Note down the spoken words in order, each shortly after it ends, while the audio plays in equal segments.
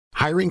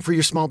Hiring for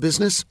your small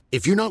business?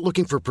 If you're not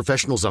looking for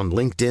professionals on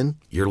LinkedIn,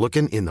 you're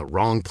looking in the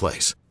wrong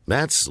place.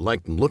 That's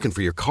like looking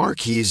for your car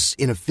keys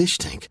in a fish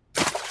tank.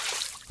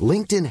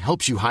 LinkedIn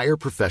helps you hire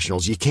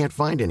professionals you can't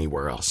find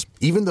anywhere else,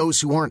 even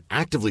those who aren't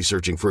actively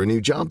searching for a new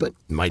job but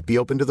might be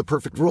open to the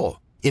perfect role.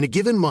 In a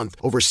given month,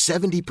 over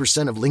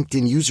 70% of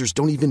LinkedIn users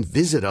don't even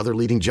visit other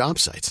leading job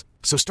sites.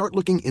 So start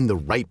looking in the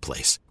right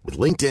place. With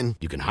LinkedIn,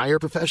 you can hire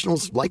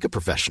professionals like a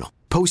professional.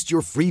 Post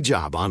your free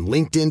job on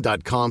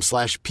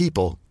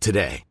linkedin.com/people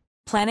today.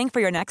 Planning for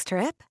your next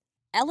trip?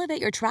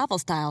 Elevate your travel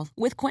style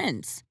with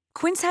Quince.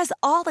 Quince has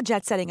all the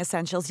jet-setting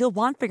essentials you'll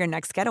want for your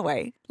next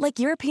getaway, like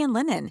European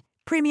linen,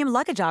 premium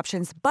luggage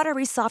options,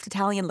 buttery soft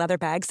Italian leather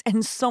bags,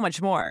 and so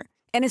much more.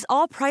 And is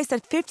all priced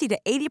at 50 to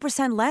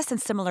 80% less than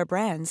similar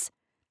brands.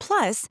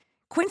 Plus,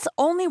 Quince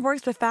only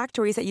works with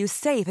factories that use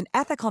safe and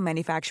ethical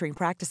manufacturing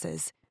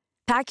practices.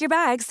 Pack your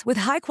bags with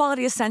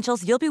high-quality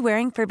essentials you'll be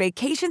wearing for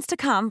vacations to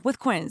come with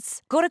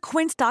Quince. Go to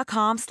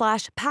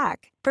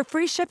quince.com/pack for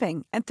free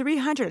shipping and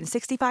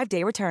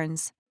 365-day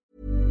returns.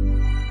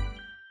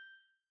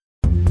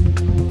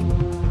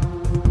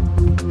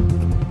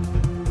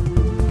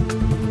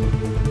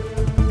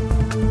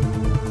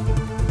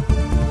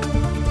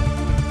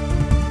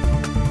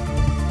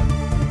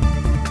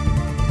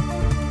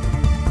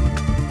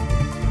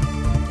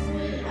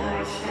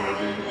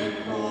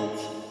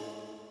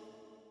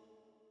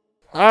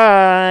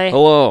 Hi.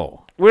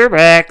 Hello. We're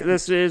back.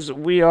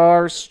 We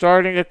are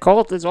starting a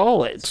cult as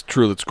always. It's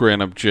true. That's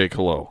Grant. I'm Jake.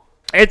 Hello.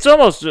 It's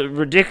almost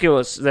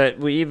ridiculous that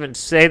we even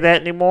say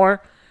that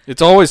anymore.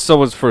 It's always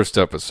someone's first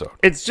episode.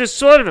 It's just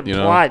sort of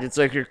implied. It's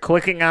like you're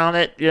clicking on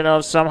it,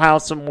 somehow,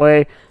 some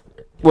way,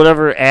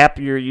 whatever app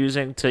you're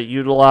using to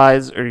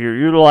utilize, or you're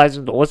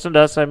utilizing to listen to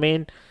us,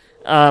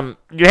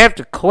 you have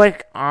to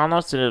click on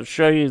us and it'll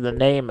show you the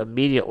name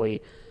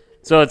immediately.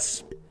 So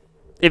it's...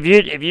 If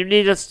you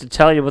need us to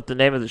tell you what the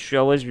name of the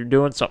show is, you're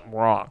doing something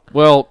wrong.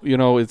 Well,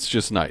 it's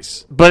just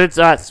nice. But it's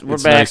us.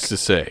 It's nice to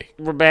say.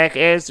 We're back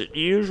as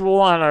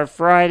usual on our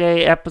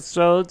Friday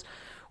episodes.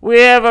 We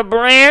have a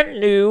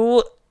brand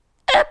new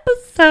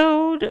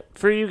episode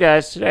for you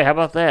guys today. How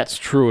about that? It's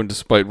true, and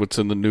despite what's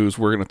in the news,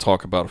 we're going to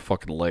talk about a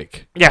fucking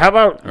lake. Yeah, how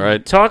about all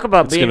right? Talk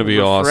about it's being gonna be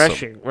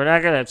refreshing. Awesome. We're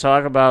not going to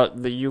talk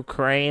about the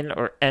Ukraine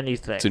or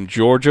anything. It's in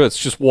Georgia. It's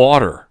just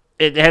water.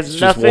 It has it's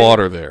nothing. Just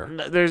water there.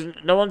 There's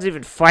no one's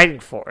even fighting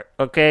for it.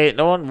 Okay,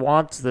 no one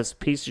wants this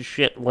piece of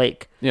shit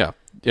lake. Yeah.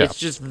 It's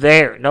just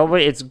there.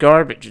 Nobody. It's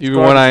garbage. It's even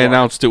garbage when I water.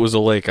 announced it was a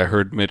lake, I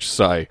heard Mitch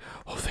sigh.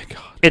 Oh, thank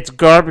God. It's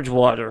garbage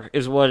water,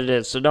 is what it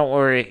is. So don't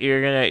worry.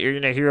 You're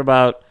gonna hear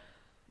about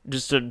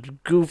just a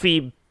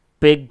goofy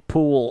big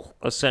pool,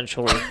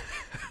 essentially.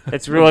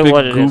 It's really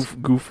what it is.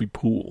 Goofy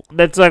pool.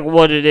 That's like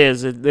what it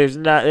is.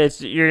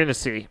 You're gonna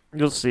see.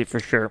 You'll see for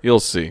sure. You'll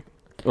see.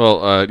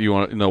 Well, do you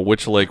want to know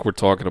which lake we're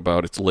talking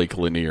about? It's Lake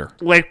Lanier.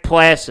 Lake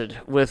Placid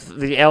with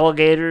the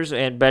alligators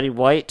and Betty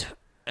White.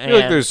 I feel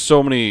like there's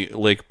so many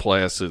Lake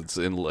Placids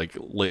and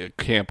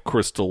Camp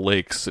Crystal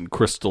Lakes and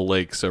Crystal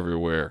Lakes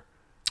everywhere.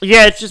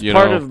 Yeah, it's just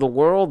part of the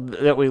world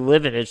that we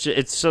live in.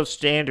 It's so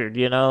standard,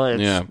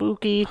 It's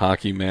spooky.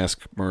 Hockey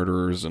mask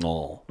murderers and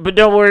all. But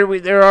don't worry,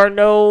 there are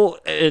no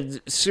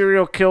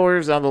serial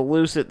killers on the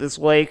loose at this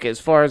lake, as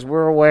far as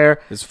we're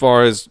aware. As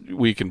far as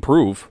we can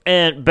prove.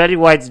 And Betty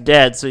White's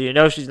dead, so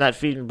she's not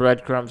feeding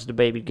breadcrumbs to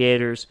baby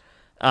gators.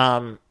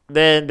 Then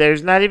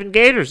there's not even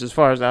gators, as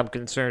far as I'm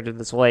concerned, in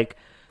this lake.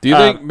 Do you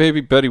think maybe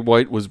Betty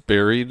White was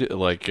buried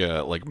like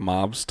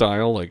mob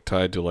style, like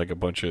tied to a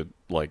bunch of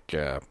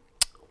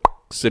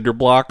cinder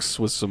blocks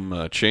with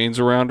some chains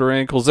around her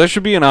ankles? That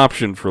should be an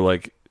option for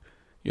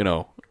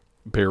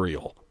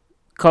burial.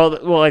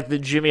 Called like the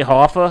Jimmy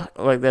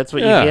Hoffa, that's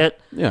what you get.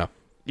 Yeah.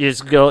 You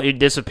just go, you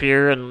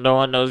disappear, and no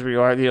one knows where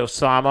you are. The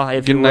Osama,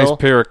 if you will. Get a nice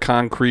pair of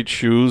concrete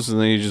shoes, and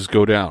then you just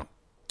go down.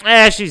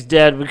 She's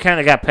dead. We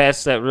kind of got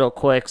past that real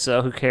quick,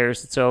 so who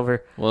cares? It's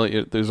over. Well,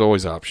 there's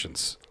always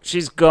options.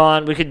 She's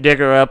gone. We could dig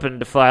her up and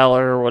defile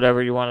her or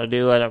whatever you want to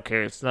do. I don't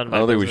care. It's none of my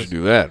business. I don't think we should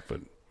do that,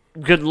 but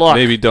good luck.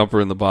 Maybe dump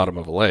her in the bottom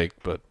of a lake,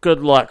 but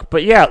good luck.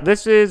 But yeah,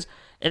 this is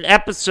an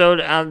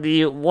episode on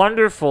the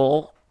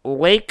wonderful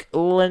Lake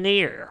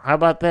Lanier. How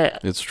about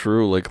that? It's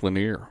true, Lake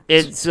Lanier.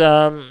 It's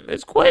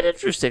quite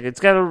interesting. It's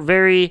got a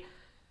very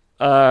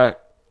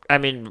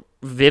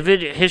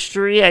vivid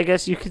history, I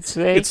guess you could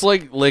say. It's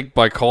like Lake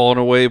Baikal in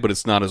a way, but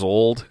it's not as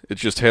old. It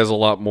just has a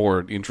lot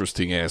more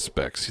interesting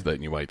aspects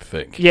than you might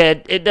think. Yeah,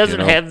 it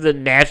doesn't have the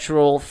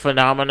natural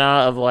phenomena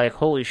of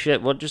holy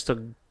shit, what just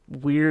a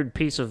weird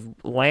piece of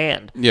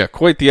land. Yeah,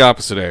 quite the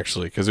opposite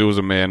actually, because it was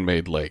a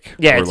man-made lake.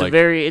 Yeah, it's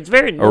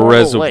very normal a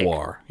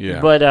reservoir. Lake.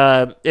 Yeah,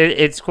 but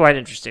it's quite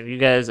interesting. You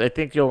guys, I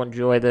think you'll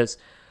enjoy this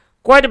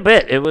quite a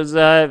bit. It was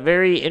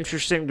very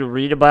interesting to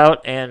read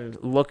about and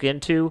look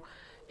into.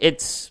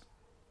 It's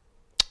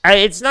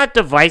not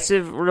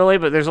divisive really,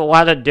 but there's a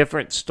lot of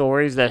different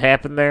stories that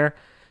happen there.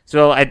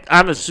 So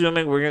I'm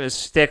assuming we're going to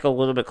stick a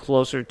little bit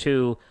closer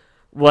to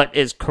what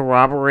is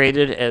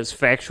corroborated as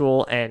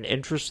factual and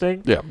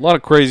interesting. Yeah, a lot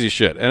of crazy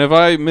shit. And if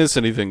I miss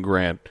anything,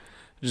 Grant,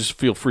 just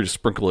feel free to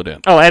sprinkle it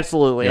in. Oh,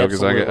 absolutely,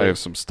 Because absolutely. I have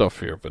some stuff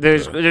here. But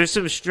There's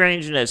some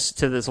strangeness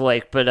to this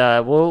lake, but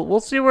we'll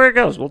see where it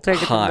goes. We'll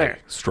take it from there.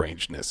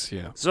 strangeness,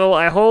 yeah. So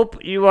I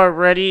hope you are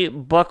ready.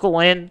 Buckle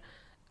in.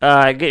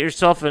 Get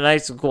yourself a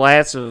nice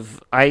glass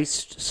of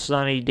iced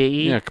Sunny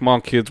D. Yeah, come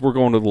on, kids. We're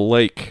going to the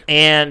lake.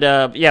 And,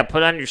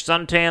 put on your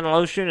suntan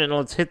lotion and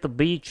let's hit the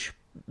beach,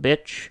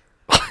 bitch.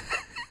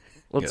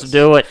 Let's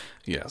do it.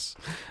 Yes.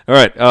 All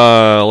right.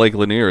 Lake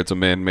Lanier, it's a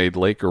man-made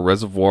lake or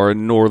reservoir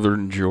in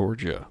northern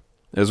Georgia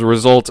as a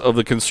result of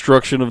the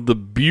construction of the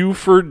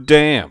Buford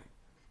Dam.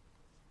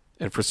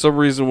 And for some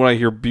reason, when I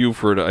hear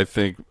Buford, I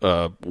think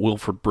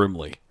Wilford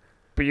Brimley.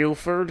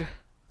 Buford?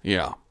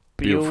 Yeah.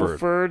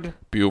 Buford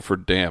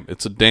Dam.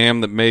 It's a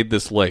dam that made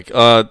this lake.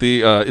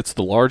 It's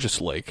the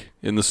largest lake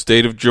in the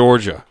state of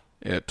Georgia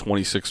at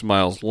 26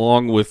 miles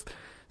long with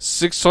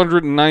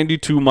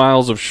 692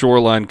 miles of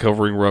shoreline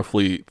covering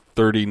roughly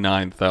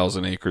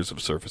 39,000 acres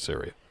of surface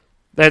area.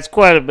 That's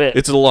quite a bit.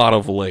 It's a lot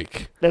of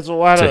lake That's a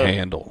lot to of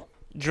handle.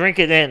 Drink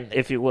it in,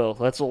 if you will.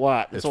 That's a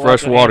lot. It's a lot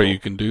fresh to water. handle. You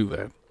can do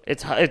that.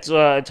 It's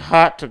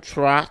hot to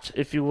trot,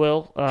 if you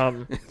will.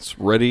 It's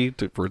ready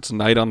for its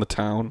night on the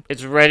town.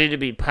 It's ready to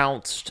be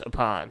pounced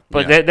upon.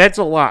 But Yeah. that's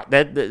a lot.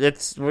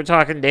 That's we're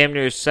talking damn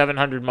near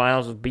 700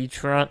 miles of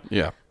beachfront.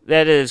 Yeah.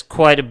 That is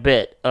quite a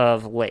bit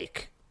of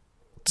lake.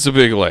 It's a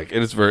big lake,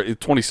 and it's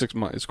 26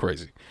 miles. It's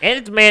crazy. And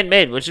it's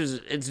man-made, which is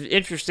it's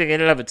interesting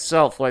in and of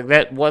itself. Like,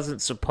 that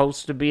wasn't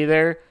supposed to be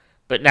there,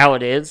 but now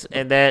it is,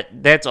 and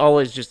that's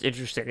always just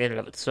interesting in and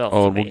of itself.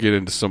 Oh, to and we'll me. get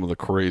into some of the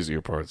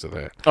crazier parts of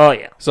that. Oh,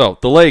 yeah. So,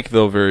 the lake,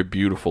 though very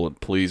beautiful and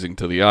pleasing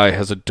to the eye,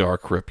 has a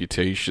dark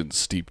reputation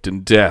steeped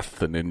in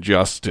death and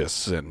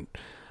injustice, and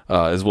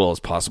as well as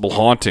possible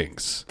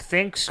hauntings.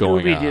 Think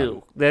going Scooby-Doo.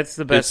 on. That's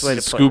the best way to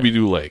It's put it.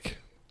 Scooby-Doo Lake.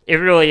 It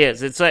really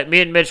is. It's like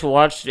me and Mitch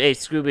watched a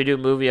Scooby-Doo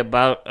movie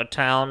about a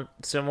town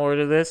similar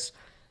to this,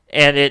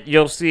 and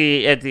you'll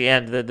see at the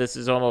end that this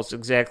is almost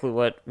exactly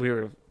what we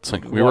were It's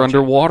like we were watching.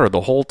 underwater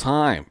the whole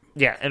time.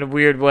 Yeah, in a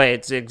weird way,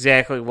 it's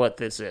exactly what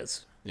this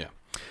is. Yeah.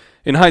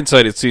 In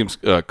hindsight, it seems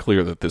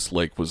clear that this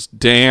lake was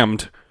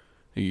dammed.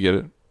 You get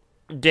it?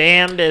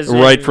 Damned as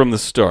Right in from the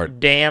start.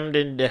 damned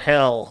into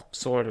hell,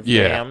 sort of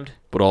Yeah. damned.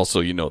 But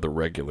also, the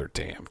regular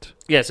damned.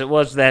 Yes, it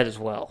was that as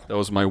well. That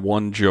was my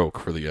one joke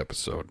for the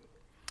episode.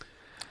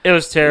 It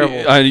was terrible.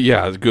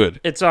 Yeah, it's good.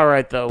 It's all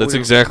right though. That's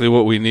exactly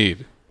what we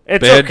need.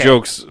 It's Bad okay.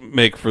 jokes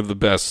make for the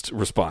best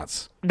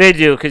response. They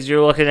do, because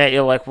you're looking at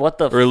you like, what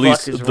the fuck Or at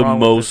least is the wrong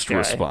most with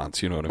this guy?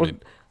 response, you know what I mean?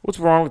 What's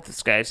wrong with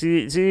this guy? Is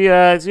he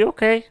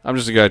okay? I'm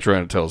just a guy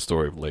trying to tell a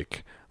story of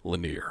Lake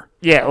Lanier.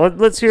 Yeah,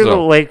 let's hear So- the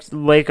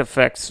lake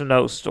effect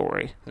snow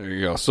story. There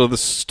you go. So the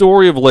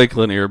story of Lake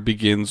Lanier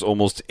begins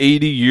almost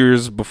 80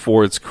 years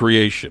before its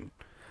creation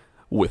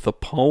with a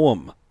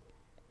poem.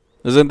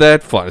 Isn't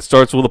that fun? It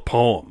starts with a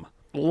poem.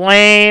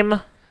 Lame.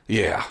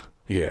 Yeah.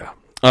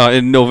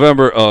 In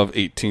November of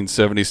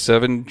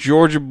 1877,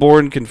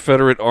 Georgia-born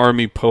Confederate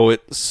Army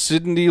poet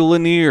Sidney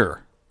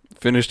Lanier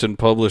finished and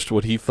published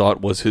what he thought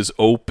was his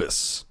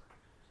opus.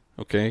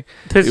 Okay?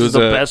 This It is was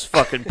the a- best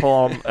fucking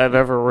poem I've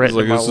ever It's written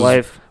like, in my this is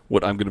life.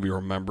 what I'm going to be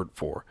remembered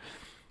for.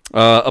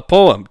 A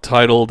poem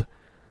titled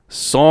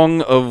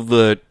Song of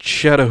the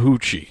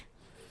Chattahoochee.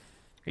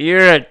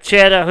 You're a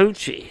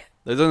Chattahoochee.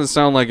 That doesn't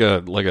sound like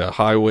a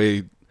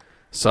highway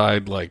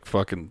side, like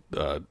fucking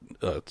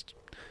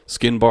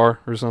skin bar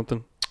or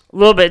something. A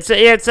little bit.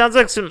 It sounds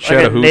like some like a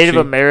Chattahoochee. Native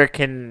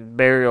American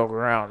burial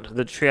ground.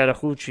 The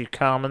Chattahoochee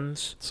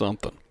Commons.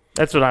 Something.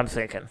 That's what I'm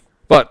thinking.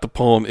 But the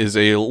poem is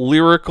a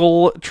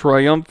lyrical,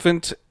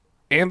 triumphant,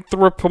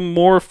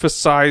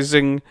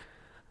 anthropomorphizing,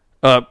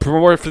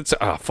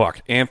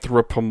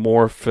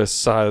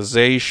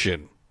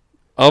 anthropomorphization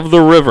of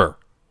the river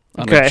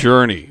on a Okay.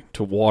 journey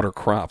to water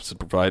crops and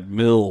provide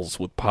mills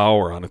with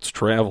power on its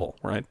travel.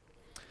 Right.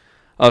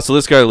 So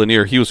this guy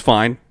Lanier, he was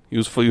fine. He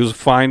was a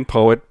fine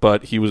poet,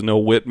 but he was no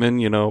Whitman,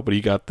 But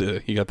he got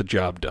the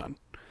job done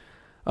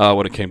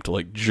when it came to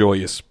like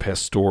joyous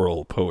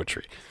pastoral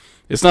poetry.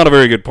 It's not a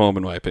very good poem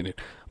in my opinion,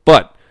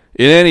 but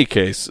in any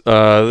case,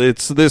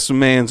 it's this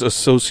man's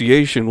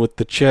association with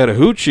the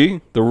Chattahoochee,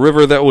 the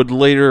river that would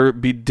later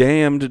be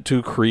dammed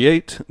to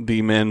create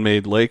the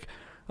man-made lake,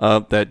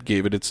 that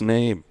gave it its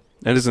name.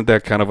 And isn't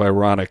that kind of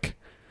ironic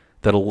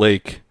that a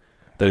lake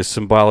that is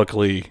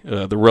symbolically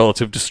the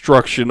relative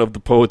destruction of the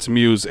poet's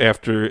muse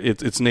after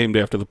it's named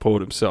after the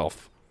poet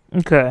himself?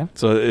 Okay.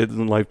 So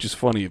isn't life just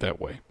funny that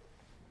way?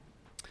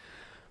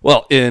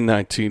 Well, in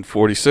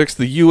 1946,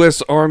 the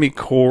U.S. Army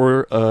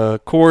Corps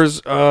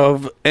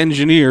of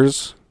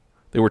Engineers,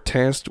 they were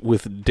tasked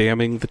with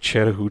damming the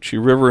Chattahoochee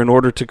River in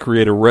order to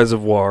create a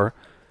reservoir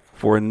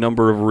for a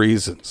number of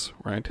reasons,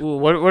 right? Ooh,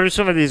 what are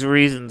some of these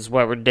reasons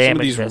why we're Some damming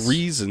of these this?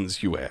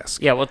 reasons, you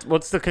ask. Yeah,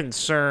 what's the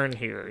concern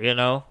here,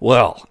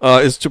 Well,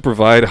 is to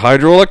provide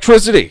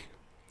hydroelectricity.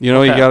 You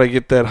Okay. got to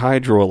get that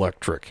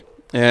hydroelectric.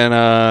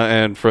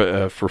 And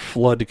for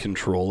flood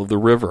control of the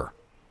river.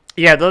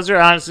 Yeah, those are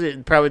honestly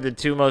probably the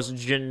two most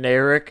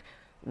generic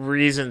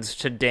reasons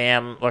to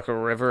dam like a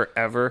river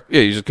ever. Yeah,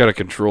 you just got to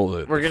control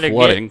the We're gonna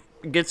flooding.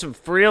 get some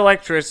free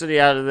electricity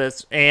out of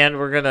this, and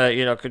we're going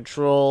to,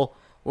 control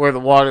where the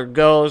water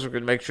goes. We're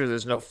going to make sure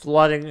there's no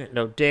flooding,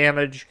 no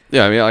damage.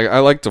 Yeah, I mean, I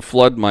like to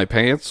flood my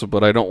pants,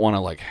 but I don't want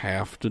to,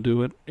 have to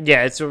do it.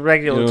 Yeah, it's a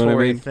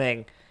regulatory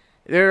thing.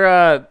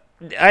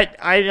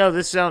 I know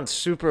this sounds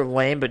super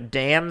lame, but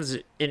dams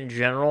in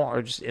general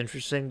are just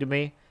interesting to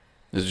me.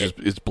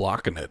 It's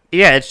blocking it.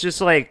 Yeah, it's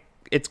just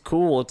it's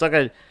cool. It's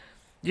like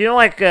you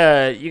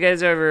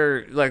guys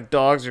ever,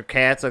 dogs or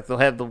cats, they'll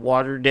have the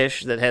water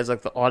dish that has,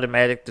 the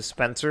automatic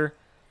dispenser?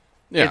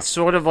 Yeah. It's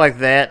sort of like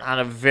that on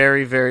a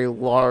very, very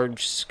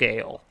large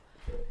scale.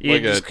 You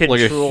just like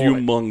a control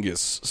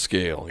humongous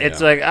scale. Yeah.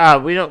 It's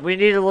we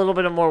need a little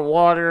bit of more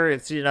water.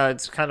 It's,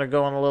 it's kind of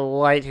going a little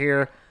light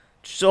here.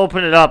 Just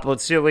open it up.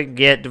 Let's see what we can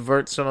get,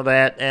 divert some of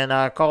that,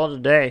 and call it a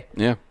day.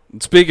 Yeah.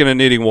 Speaking of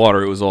needing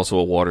water, it was also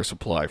a water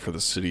supply for the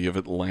city of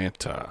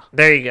Atlanta.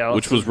 There you go.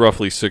 Which was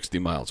roughly 60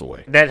 miles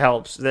away. That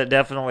helps. That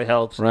definitely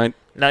helps. Right.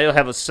 Now you'll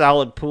have a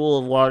solid pool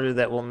of water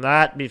that will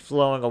not be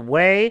flowing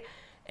away,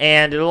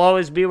 and it'll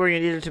always be where you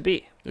need it to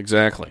be.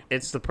 Exactly.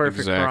 It's the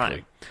perfect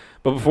crime.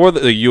 But before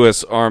the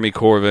U.S. Army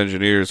Corps of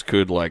Engineers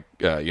could,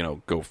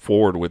 go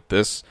forward with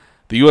this,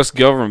 the U.S.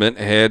 government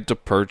had to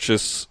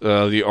purchase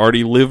the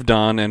already lived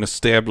on and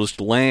established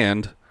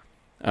land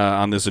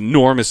on this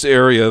enormous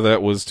area that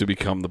was to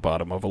become the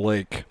bottom of a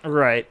lake.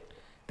 Right.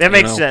 That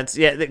makes sense.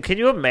 Yeah. Can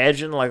you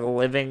imagine,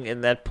 living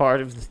in that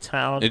part of the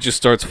town? It just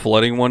starts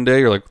flooding one day.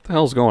 You're like, what the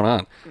hell's going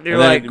on? You're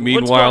like,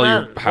 meanwhile,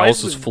 your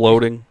house is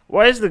floating.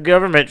 Why is the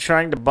government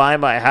trying to buy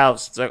my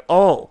house? It's like,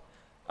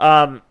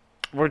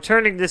 we're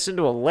turning this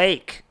into a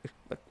lake.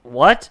 Like,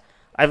 what?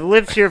 I've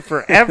lived here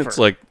forever. It's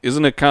like,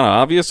 isn't it kind of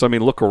obvious? I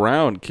mean, look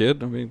around,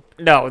 kid. I mean,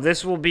 no,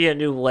 this will be a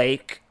new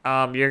lake.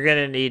 You're going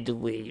to need to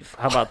leave.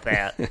 How about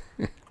that?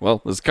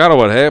 Well, that's kind of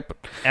what happened.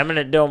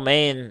 Eminent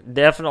domain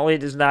definitely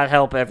does not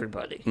help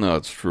everybody. No,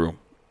 it's true.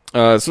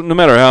 So no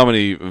matter how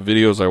many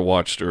videos I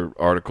watched or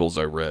articles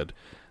I read,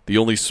 the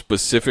only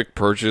specific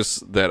purchase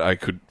that I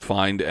could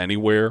find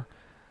anywhere,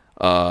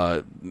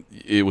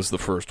 it was the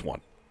first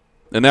one.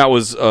 And that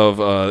was of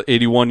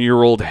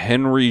 81-year-old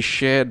Henry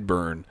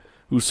Shadburn,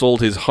 who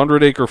sold his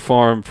 100-acre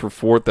farm for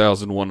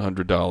 $4,100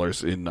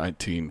 in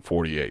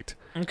 1948.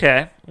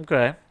 Okay.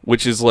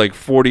 Which is like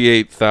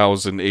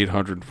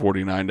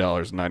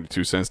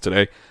 $48,849.92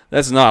 today.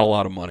 That's not a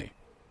lot of money.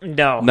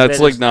 No. That's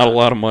not a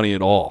lot of money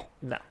at all.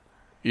 No.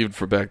 Even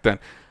for back then.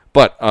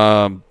 But,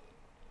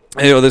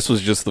 this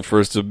was just the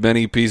first of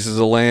many pieces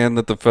of land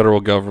that the federal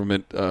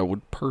government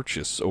would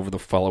purchase over the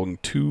following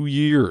 2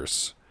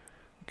 years.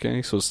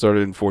 Okay, so it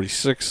started in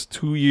 46,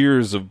 2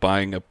 years of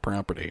buying up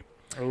property.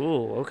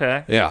 Ooh,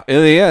 okay. Yeah,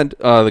 in the end,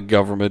 the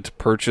government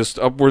purchased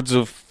upwards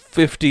of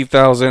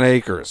 50,000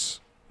 acres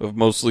of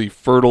mostly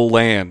fertile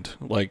land,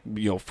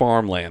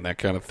 farmland, that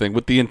kind of thing,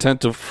 with the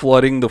intent of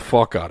flooding the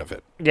fuck out of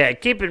it. Yeah,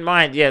 keep in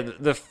mind,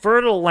 the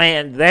fertile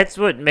land, that's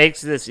what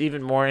makes this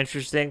even more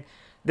interesting.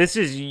 This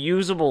is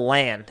usable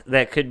land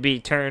that could be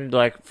turned,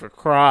 for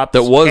crops,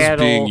 that was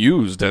cattle. being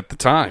used at the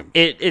time.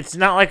 It's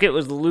not like it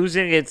was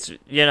losing its,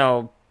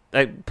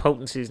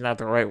 potency is not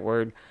the right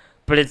word,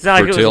 but it's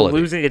not fertility. Like it was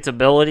losing its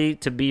ability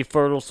to be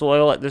fertile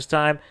soil at this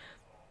time.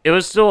 It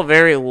was still a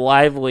very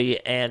lively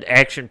and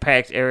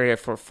action-packed area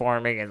for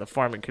farming and the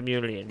farming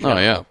community in general.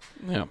 Oh,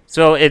 yeah.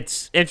 So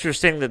it's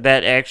interesting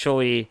that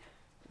actually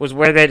was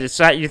where they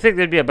decided. You think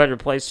there'd be a better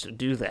place to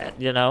do that,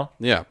 Yeah.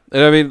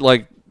 And I mean,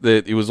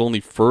 that it was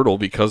only fertile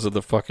because of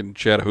the fucking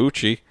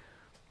Chattahoochee.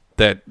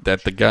 That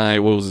the guy,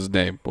 what was his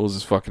name? What was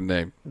his fucking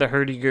name? The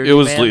hurdy-gurdy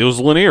man? It was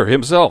Lanier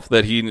himself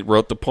that he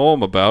wrote the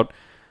poem about,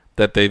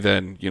 that they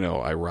then,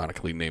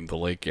 ironically named the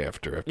lake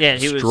after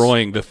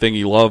destroying the thing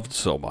he loved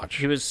so much.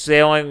 He was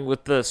sailing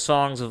with the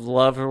songs of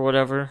love or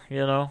whatever,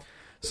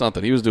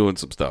 Something. He was doing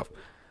some stuff.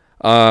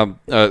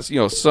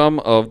 Some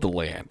of the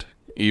land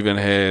even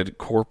had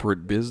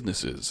corporate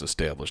businesses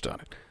established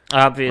on it.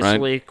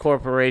 Obviously, right?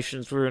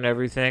 Corporations ruin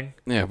everything.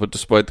 Yeah, but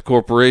despite the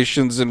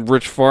corporations and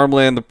rich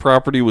farmland, the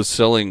property was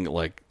selling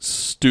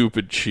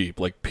stupid cheap,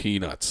 like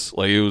peanuts.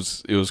 It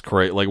was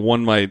great.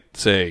 One might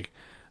say,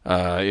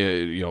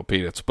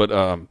 peanuts, but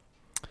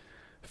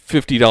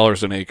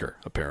 $50 an acre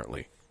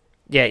apparently.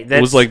 Yeah,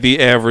 it was the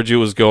average it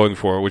was going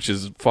for, which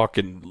is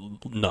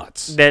fucking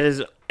nuts. That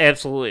is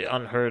absolutely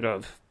unheard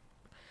of.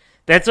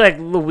 That's like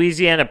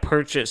Louisiana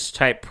Purchase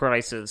type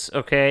prices.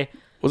 Okay.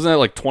 Wasn't that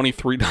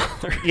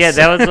 $23? Yeah,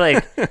 that was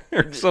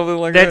or something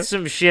like that. That's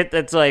some shit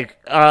that's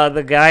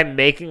the guy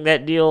making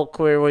that deal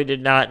clearly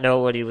did not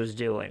know what he was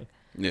doing.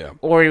 Yeah.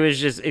 Or he was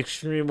just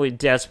extremely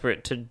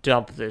desperate to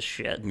dump this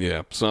shit.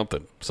 Yeah,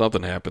 something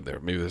happened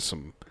there. Maybe there's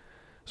some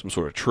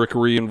sort of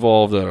trickery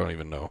involved. I don't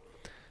even know.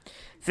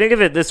 Think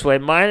of it this way.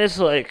 Mine is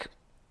I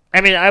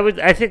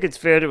think it's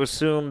fair to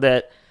assume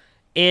that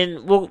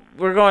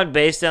we're going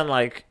based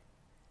on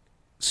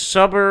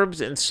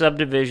suburbs and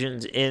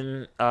subdivisions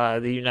in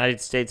the United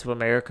States of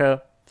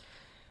America.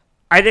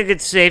 I think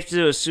it's safe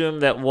to assume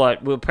that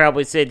we'll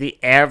probably say the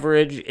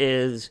average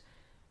is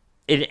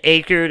an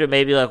acre to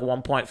maybe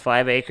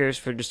 1.5 acres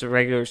for just a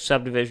regular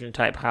subdivision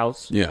type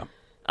house. Yeah.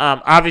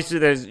 Obviously,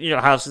 there's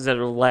houses that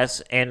are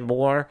less and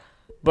more,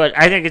 but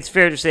I think it's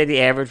fair to say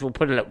the average. We'll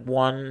put it at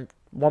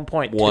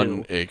 1.2.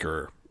 1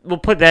 acre. We'll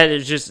put that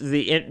as just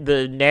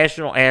the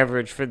national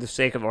average for the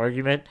sake of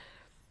argument.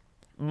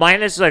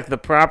 Minus like the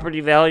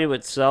property value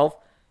itself,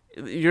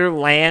 your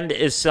land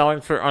is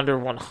selling for under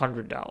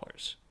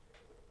 $100.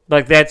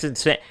 Like, that's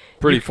insane.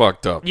 Pretty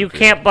fucked up. You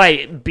can't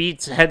buy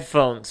Beats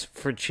headphones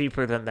for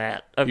cheaper than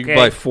that. Okay? You can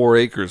buy 4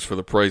 acres for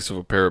the price of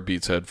a pair of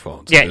Beats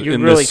headphones. Yeah, you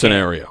in really this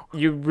scenario.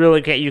 You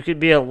really can't. You could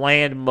be a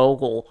land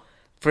mogul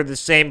for the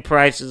same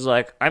price as,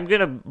 like, I'm going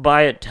to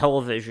buy a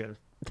television.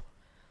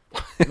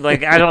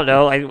 Like, I don't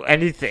know,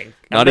 anything.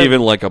 Not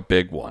even like a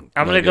big one.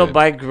 I'm going to go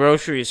buy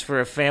groceries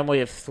for a family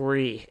of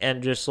 3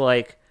 and just,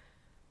 like,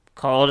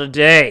 call it a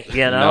day.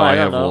 Now I I don't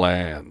have know.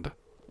 land.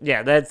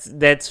 Yeah,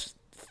 that's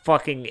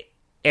fucking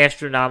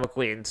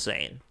astronomically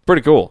insane.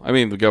 Pretty cool. I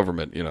mean, the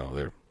government,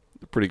 they're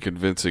pretty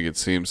convincing, it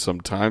seems,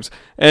 sometimes.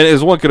 And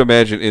as one can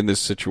imagine, in this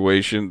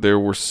situation, there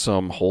were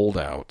some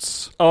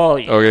holdouts. Oh,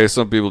 yeah. Okay,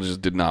 some people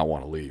just did not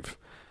want to leave.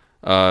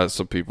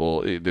 Some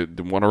people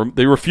didn't want to.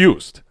 They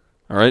refused.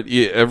 All right,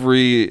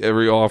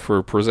 every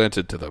offer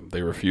presented to them,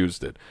 they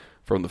refused it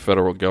from the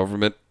federal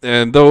government.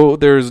 And though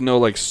there's no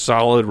like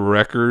solid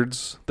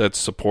records that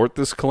support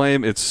this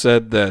claim, it's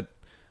said that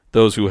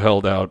those who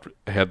held out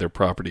had their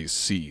properties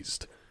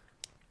seized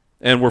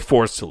and were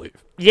forced to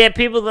leave. Yeah,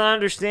 people don't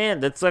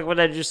understand. That's like what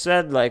I just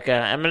said. Like,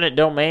 eminent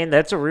domain,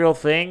 that's a real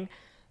thing.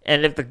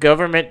 And if the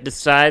government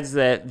decides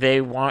that they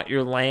want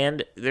your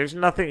land, there's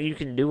nothing you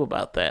can do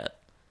about that.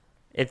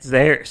 It's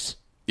theirs.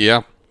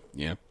 Yeah.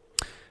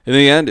 In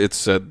the end, it's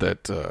said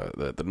that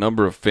the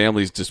number of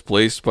families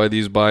displaced by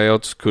these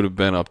buyouts could have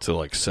been up to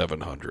like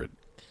 700.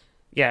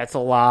 Yeah, it's a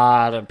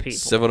lot of people.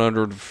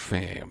 700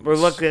 families. We're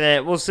looking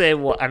at, we'll say,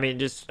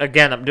 just,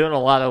 again, I'm doing a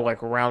lot of,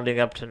 like, rounding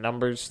up to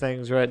numbers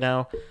things right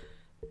now.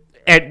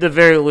 At the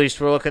very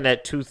least, we're looking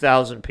at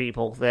 2,000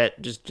 people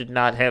that just did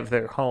not have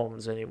their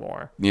homes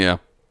anymore. Yeah.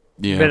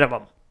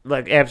 Minimum.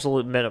 Like,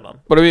 absolute minimum.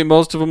 But, I mean,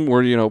 most of them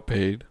were,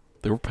 paid.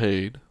 They were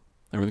paid.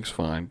 Everything's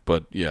fine.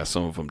 But, yeah,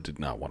 some of them did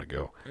not want to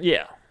go.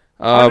 Yeah.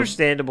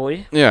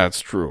 Understandably. Yeah,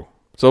 it's true.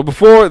 So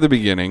before the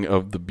beginning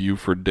of the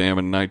Buford Dam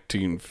in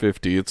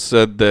 1950, it's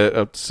said that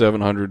up to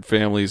 700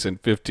 families and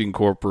 15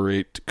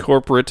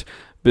 corporate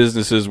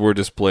businesses were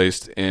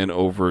displaced, and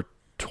over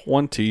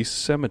 20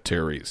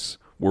 cemeteries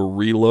were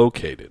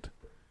relocated.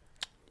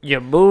 You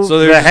moved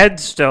the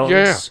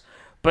headstones,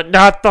 but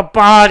not the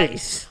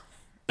bodies.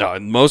 No,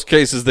 in most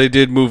cases, they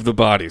did move the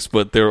bodies,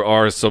 but there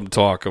are some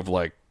talk of,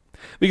 like...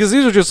 Because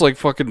these are just, like,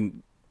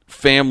 fucking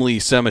family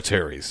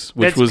cemeteries,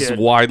 which was good.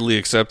 Widely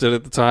accepted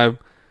at the time.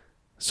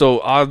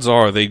 So odds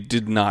are they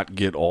did not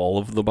get all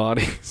of the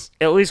bodies.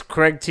 At least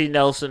Craig T.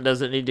 Nelson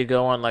doesn't need to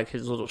go on like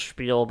his little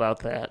spiel about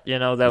that.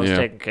 That was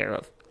taken care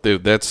of.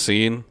 Dude, that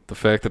scene, the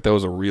fact that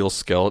was a real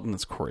skeleton,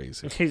 is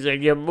crazy. He's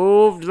like, you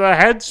moved the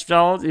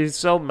headstones. He's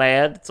so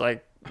mad. It's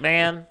like,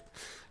 man.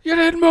 You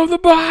didn't move the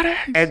body.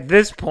 At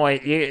this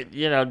point, you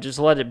just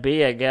let it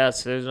be, I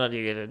guess. There's nothing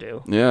you're going to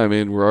do. Yeah, I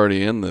mean, we're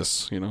already in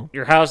this,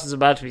 Your house is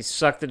about to be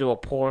sucked into a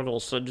portal,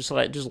 so just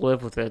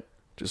live with it.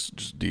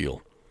 Just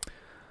deal.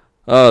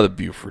 The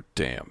Buford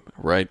Dam,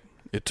 right?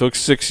 It took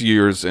 6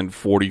 years and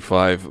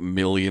 $45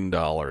 million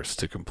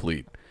to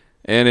complete.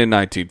 And in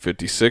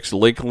 1956,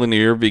 Lake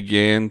Lanier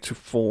began to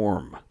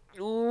form.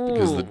 Ooh.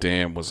 Because the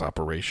dam was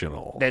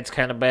operational. That's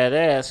kind of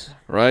badass.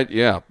 Right,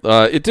 yeah.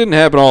 It didn't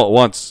happen all at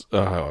once,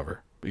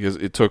 however, because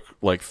it took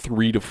like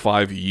 3 to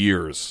 5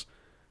 years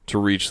to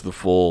reach the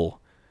full,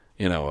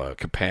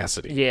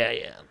 capacity.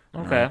 Yeah.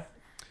 Okay. Right.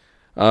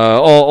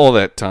 All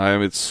that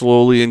time, it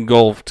slowly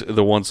engulfed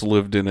the once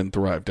lived in and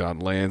thrived on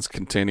lands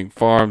containing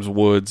farms,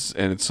 woods,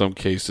 and in some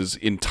cases,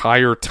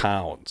 entire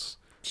towns.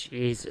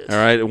 Jesus. All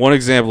right. One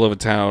example of a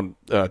town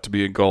to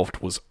be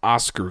engulfed was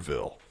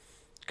Oscarville.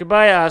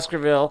 Goodbye,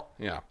 Oscarville.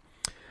 Yeah.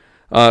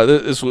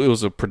 It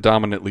was a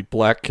predominantly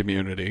black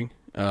community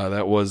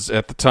that was,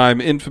 at the time,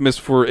 infamous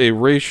for a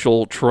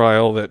racial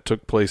trial that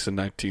took place in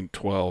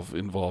 1912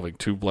 involving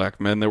 2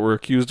 black men that were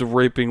accused of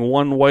raping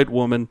one white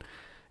woman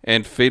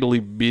and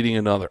fatally beating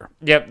another.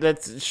 Yep,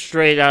 that's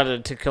straight out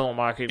of To Kill a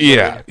Mockingbird.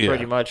 Yeah,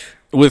 pretty much.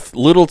 With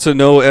little to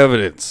no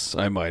evidence,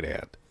 I might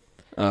add.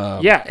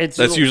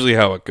 That's usually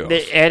how it goes.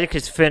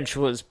 Atticus Finch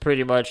was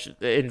pretty much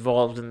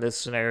involved in this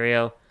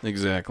scenario.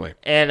 Exactly.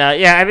 And,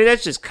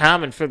 that's just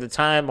common for the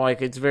time.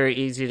 Like, it's very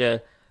easy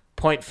to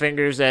point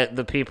fingers at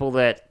the people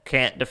that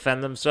can't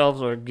defend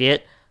themselves or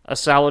get a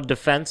solid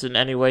defense in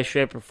any way,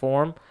 shape, or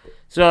form.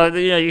 So,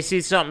 you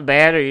see something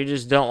bad or you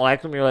just don't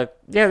like them, you're like,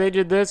 yeah, they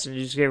did this, and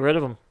you just get rid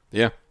of them.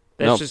 Yeah.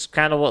 That's just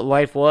kind of what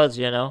life was,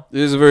 It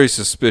is a very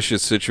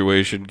suspicious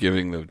situation,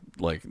 giving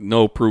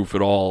no proof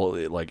at all,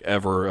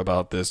 ever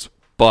about this.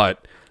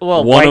 But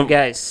white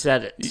guys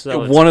said it.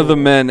 So one of the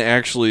men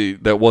actually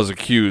that was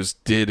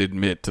accused did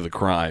admit to the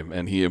crime,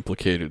 and he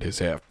implicated his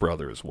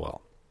half-brother as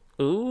well.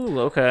 Ooh,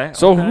 okay.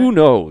 So who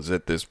knows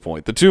at this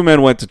point? The 2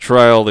 men went to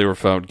trial. They were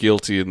found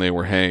guilty, and they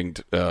were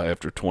hanged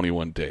after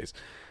 21 days.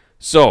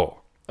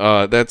 So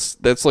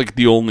that's like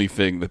the only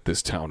thing that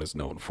this town is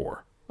known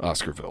for.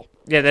 Oscarville.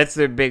 Yeah, that's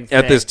their big thing.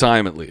 At this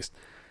time, at least.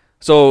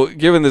 So,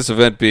 given this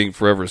event being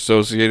forever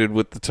associated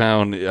with the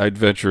town, I'd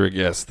venture a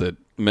guess that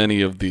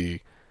many of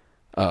the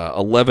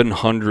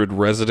 1,100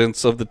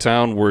 residents of the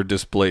town were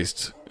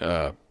displaced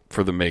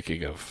for the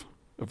making of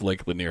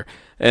Lake Lanier.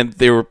 And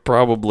they were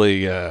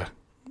probably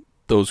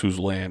those whose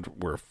land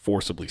were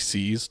forcibly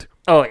seized.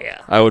 Oh,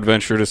 yeah. I would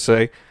venture to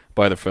say,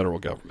 by the federal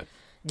government.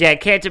 Yeah, I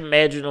can't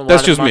imagine a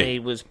lot of money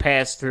was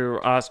passed through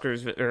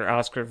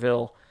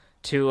Oscarville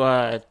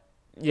to,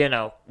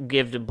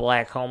 give to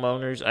black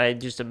homeowners. I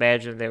just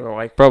imagine they were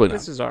like, probably not.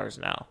 This is ours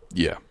now.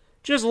 Yeah.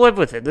 Just live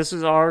with it. This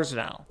is ours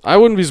now. I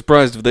wouldn't be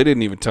surprised if they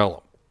didn't even tell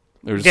them.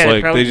 They were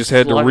just they just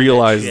had to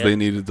realize they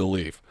needed to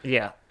leave.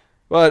 Yeah.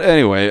 But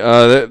anyway,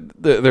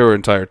 there were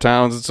entire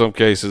towns in some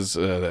cases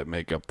that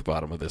make up the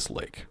bottom of this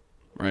lake,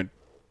 right?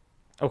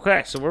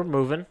 Okay, so we're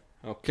moving.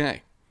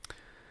 Okay.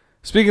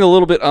 Speaking a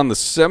little bit on the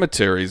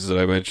cemeteries that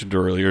I mentioned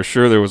earlier,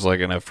 sure, there was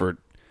like an effort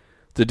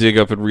to dig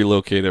up and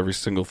relocate every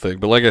single thing.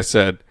 But like I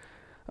said,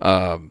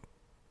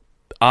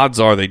 odds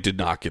are they did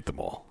not get them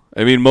all.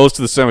 I mean, most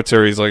of the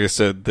cemeteries, like I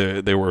said,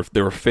 they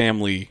were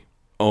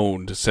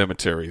family-owned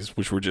cemeteries,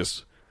 which were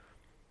just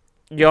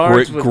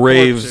yards with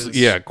graves. corpses.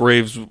 Yeah,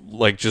 graves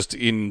like just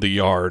in the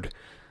yard.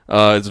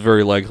 It's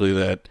very likely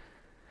that,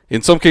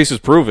 in some cases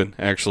proven,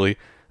 actually,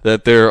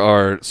 that there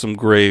are some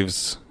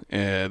graves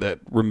that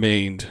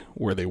remained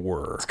where they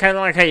were. It's kind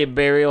of like how you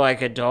bury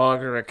like a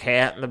dog or a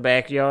cat in the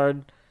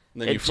backyard.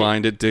 And then you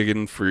find it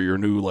digging for your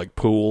new like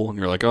pool, and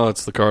you're like, oh,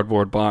 it's the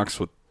cardboard box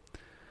with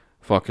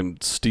fucking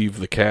Steve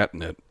the cat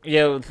in it.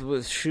 Yeah,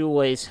 with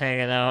shoelace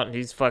hanging out, and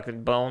he's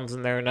fucking bones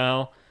in there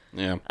now.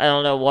 Yeah. I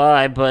don't know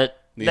why,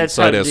 but the that's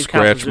inside how has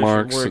scratch decomposition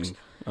marks. works. And,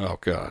 oh,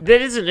 God.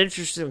 That is an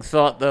interesting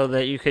thought, though,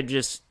 that you could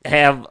just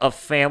have a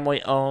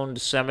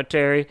family-owned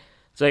cemetery.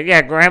 It's like,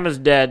 yeah, Grandma's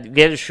dead.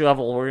 Get a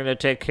shovel. We're going to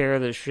take care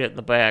of this shit in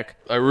the back.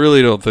 I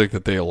really don't think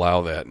that they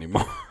allow that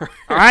anymore.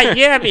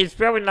 Yeah, I mean, it's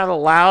probably not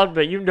allowed,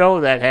 but you know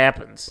that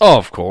happens. Oh,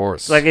 of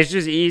course. It's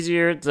just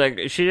easier. It's like,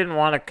 she didn't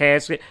want a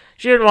casket.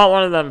 She didn't want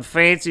one of them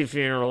fancy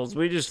funerals.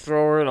 We just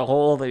throw her in a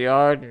hole in the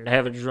yard and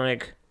have a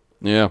drink.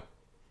 Yeah.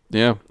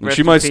 Yeah. And Rest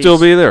she in might peace. still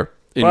be there.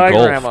 Bye,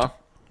 Engulfed. Grandma.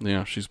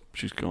 Yeah, she's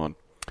gone.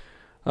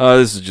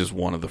 This is just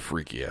one of the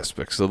freaky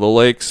aspects of the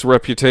lake's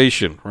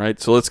reputation, right?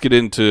 So let's get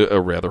into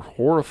a rather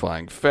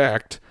horrifying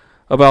fact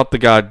about the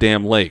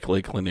goddamn lake,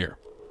 Lake Lanier.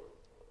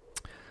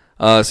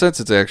 Since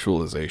its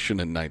actualization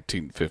in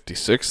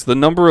 1956, the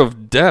number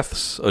of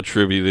deaths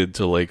attributed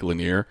to Lake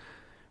Lanier,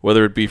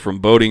 whether it be from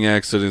boating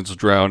accidents,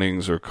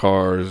 drownings, or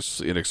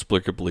cars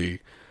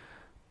inexplicably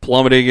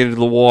plummeting into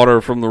the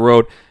water from the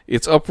road,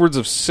 it's upwards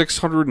of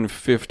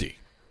 650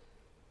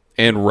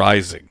 and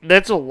rising.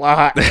 That's a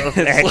lot of It's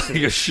accidents.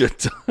 like a shit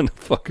ton of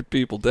fucking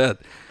people dead.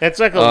 That's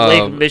like a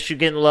Lake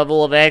Michigan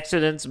level of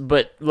accidents,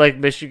 but Lake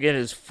Michigan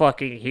is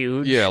fucking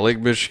huge. Yeah, Lake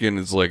Michigan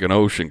is like an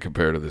ocean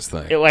compared to this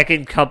thing. It like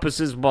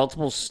encompasses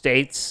multiple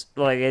states.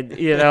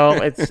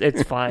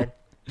 It's fine.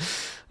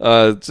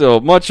 So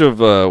much of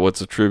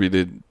what's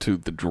attributed to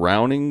the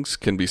drownings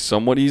can be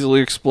somewhat easily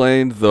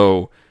explained,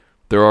 though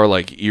there are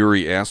like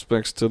eerie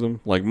aspects to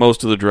them. Like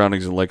most of the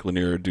drownings in Lake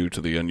Lanier are due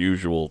to the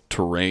unusual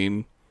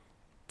terrain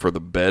for the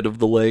bed of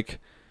the lake.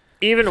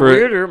 Even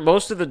weirder,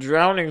 most of the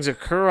drownings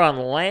occur on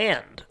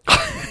land.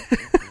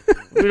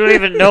 We don't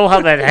even know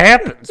how that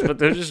happens, but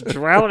they're just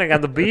drowning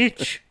on the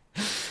beach.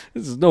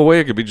 There's no way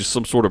it could be just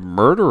some sort of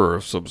murderer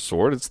of some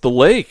sort. It's the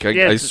lake.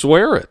 I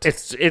swear it.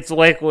 It's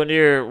like when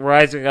you're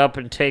rising up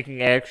and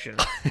taking action.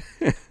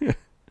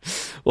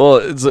 Well,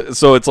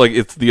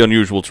 it's the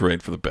unusual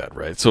terrain for the bed,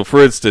 right? So,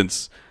 for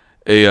instance,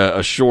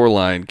 a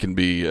shoreline can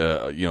be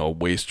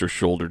waist or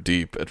shoulder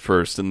deep at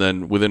first, and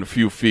then within a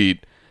few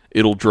feet,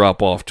 it'll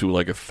drop off to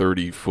like a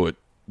 30-foot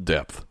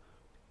depth.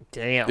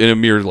 Damn. In a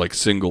mere like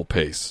single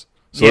pace.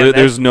 So Yeah,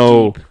 there's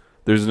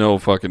that's no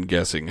fucking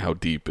guessing how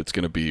deep it's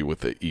going to be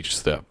with each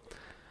step.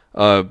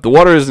 The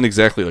water isn't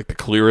exactly like the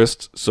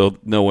clearest, so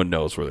no one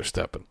knows where they're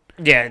stepping.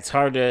 Yeah, it's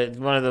hard to.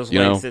 One of those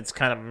lakes that's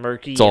kind of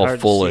murky. It's all hard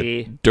full to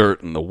see. of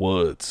dirt in the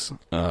woods.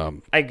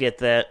 I get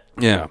that.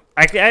 Yeah.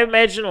 I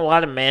imagine a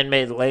lot of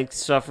man-made lakes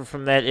suffer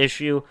from that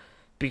issue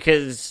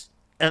because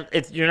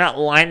you're not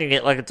lining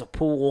it like it's a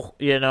pool,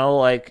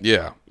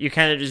 Yeah. you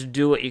kind of just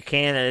do what you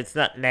can, and it's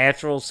not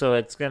natural, so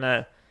it's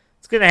gonna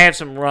have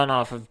some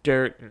runoff of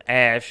dirt and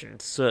ash and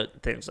soot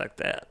and things like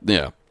that.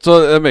 Yeah.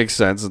 So that makes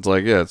sense. It's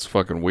like, yeah, it's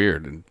fucking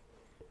weird and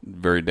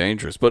very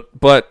dangerous.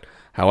 But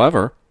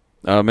however,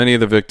 many of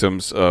the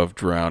victims of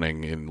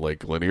drowning in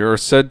Lake Lanier are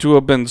said to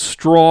have been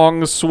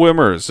strong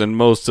swimmers, and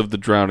most of the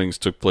drownings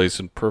took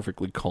place in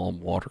perfectly calm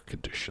water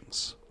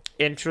conditions.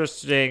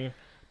 Interesting.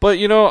 But,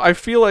 I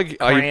feel like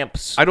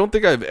Cramps. I don't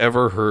think I've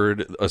ever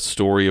heard a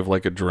story of,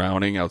 like, a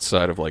drowning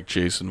outside of, like,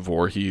 Jason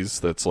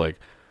Voorhees that's like,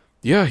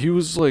 yeah, he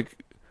was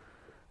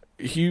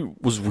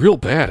real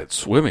bad at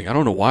swimming. I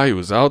don't know why he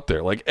was out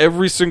there. Like,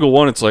 every single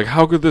one, it's like,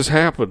 how could this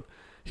happen?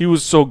 He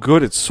was so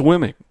good at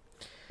swimming.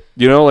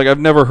 I've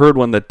never heard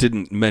one that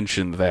didn't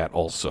mention that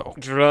also.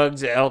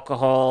 Drugs,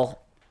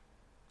 alcohol,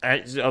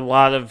 a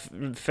lot of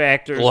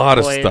factors. A lot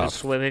of play into stuff.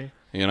 swimming.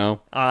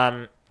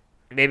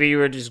 Maybe you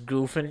were just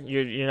goofing.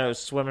 You're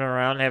swimming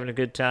around, having a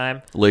good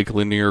time. Lake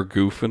Lanier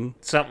goofing.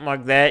 Something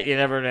like that. You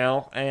never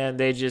know. And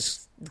they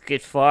just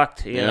get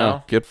fucked, you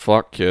know? Get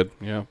fucked, kid.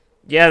 Yeah.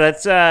 Yeah,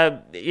 that's, I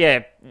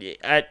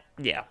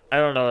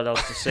don't know what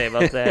else to say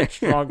about that.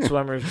 Strong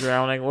swimmers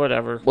drowning,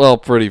 whatever. Well,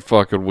 pretty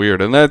fucking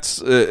weird. And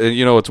that's,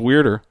 it's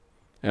weirder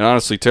and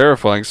honestly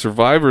terrifying.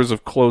 Survivors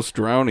of close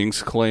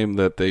drownings claim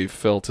that they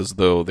felt as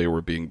though they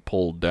were being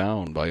pulled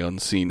down by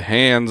unseen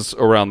hands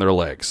around their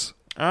legs.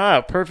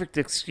 Ah, perfect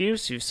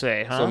excuse, you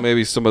say, huh? So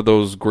maybe some of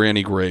those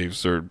granny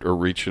graves are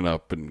reaching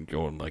up and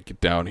going like,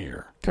 get down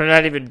here. They're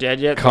not even dead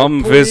yet.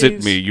 Come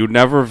visit me. You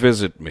never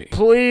visit me.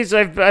 Please,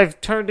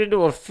 I've turned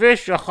into a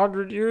fish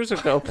 100 years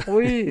ago.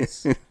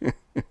 Please.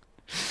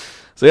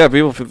 So yeah,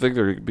 people think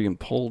they're being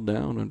pulled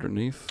down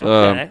underneath.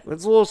 Okay,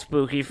 that's a little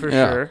spooky for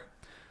sure.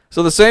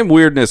 So the same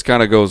weirdness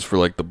kind of goes for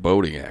like the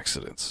boating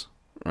accidents,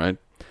 right?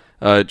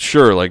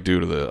 Sure, like due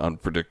to the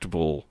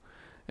unpredictable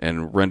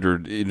and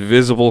rendered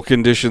invisible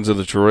conditions of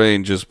the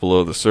terrain just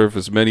below the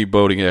surface, many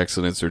boating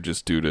accidents are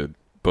just due to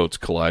boats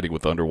colliding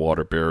with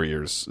underwater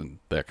barriers and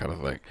that kind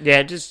of thing. Yeah,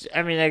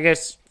 I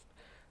guess,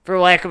 for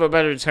lack of a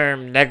better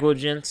term,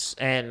 negligence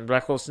and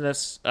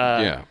recklessness.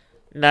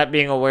 Not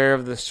being aware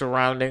of the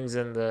surroundings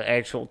and the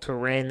actual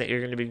terrain that you're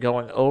going to be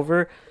going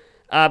over.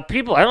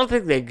 People, I don't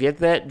think they get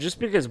that. Just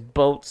because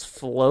boats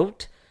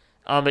float,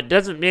 it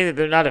doesn't mean that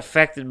they're not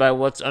affected by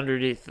what's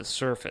underneath the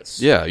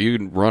surface. Yeah, you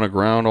can run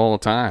aground all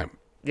the time.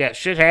 Yeah,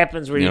 shit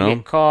happens where you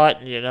get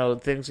caught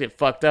and, things get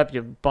fucked up.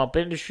 You bump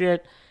into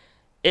shit.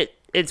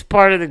 It's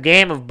part of the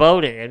game of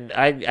boating, and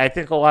I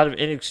think a lot of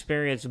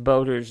inexperienced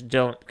boaters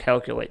don't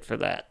calculate for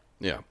that.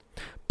 Yeah.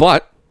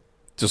 But,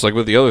 just like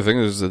with the other thing,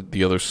 there's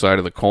the other side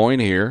of the coin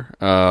here.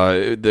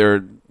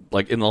 They're,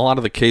 like, in a lot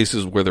of the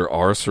cases where there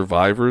are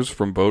survivors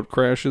from boat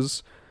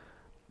crashes,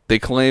 they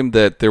claim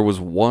that there was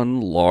one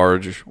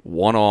large,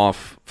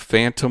 one-off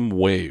phantom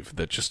wave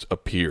that just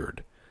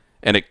appeared.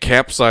 And it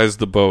capsized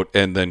the boat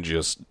and then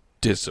just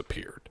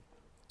disappeared.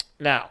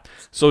 Now,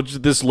 so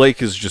this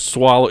lake is just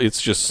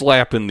it's just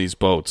slapping these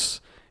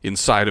boats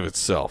inside of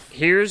itself.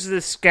 Here's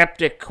the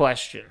skeptic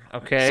question,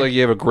 okay? It's like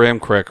you have a graham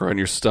cracker on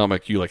your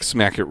stomach, you like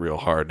smack it real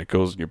hard and it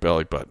goes in your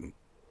belly button.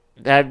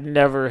 I've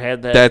never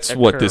had that. That's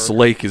what this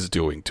lake is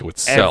doing to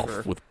itself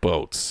ever. With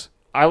boats.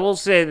 I will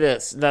say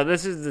this. Now,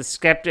 this is the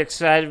skeptic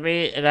side of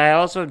me, and I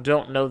also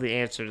don't know the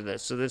answer to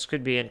this, so this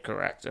could be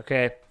incorrect,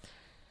 okay?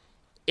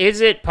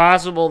 Is it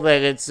possible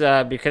that it's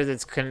because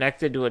it's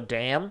connected to a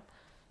dam,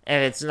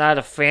 and it's not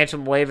a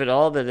phantom wave at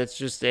all, that it's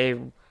just a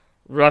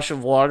rush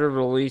of water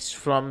released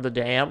from the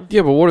dam?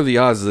 Yeah, but what are the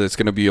odds that it's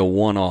going to be a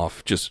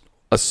one-off, just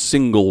a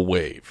single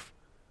wave?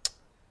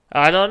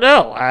 I don't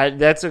know.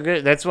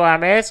 That's why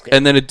I'm asking.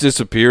 And then it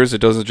disappears.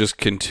 It doesn't just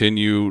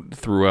continue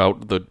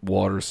throughout the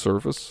water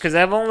surface. Because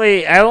I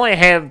only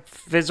have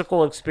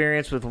physical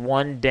experience with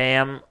one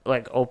dam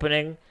like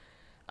opening,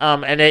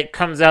 and it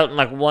comes out in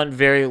like one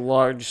very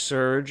large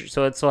surge.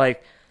 So it's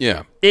like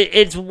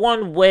it's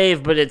one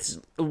wave, but it's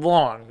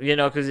long,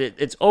 because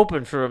it's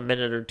open for a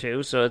minute or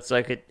two. So it's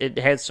like it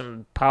has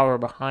some power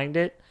behind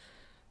it,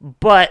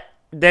 but.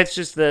 That's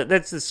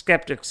the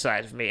skeptic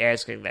side of me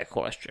asking that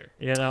question,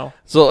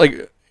 So,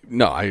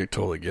 no, I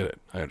totally get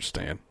it. I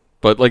understand.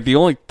 But, the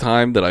only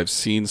time that I've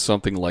seen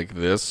something like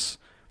this,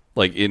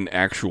 in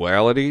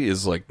actuality,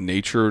 is,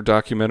 nature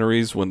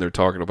documentaries when they're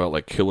talking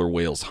about, killer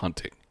whales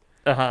hunting.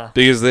 Uh-huh.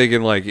 Because they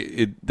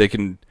can, they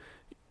can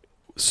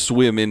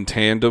swim in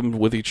tandem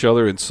with each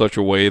other in such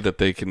a way that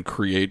they can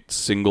create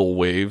single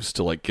waves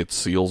to, get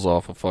seals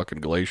off of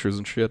fucking glaciers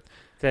and shit.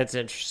 That's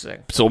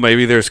interesting. So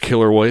maybe there's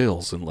killer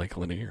whales in Lake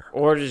Lanier.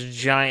 Or just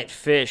giant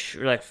fish,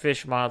 or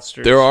fish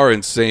monsters. There are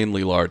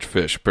insanely large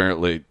fish.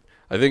 Apparently,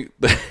 I think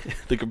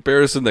the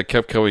comparison that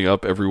kept coming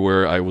up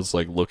everywhere I was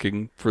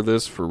looking for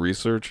this for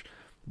research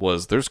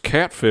was there's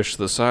catfish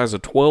the size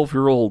of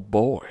 12-year-old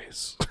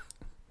boys.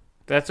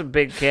 That's a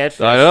big catfish.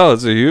 I know,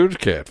 it's a huge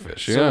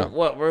catfish, yeah. So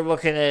what, we're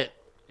looking at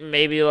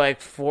maybe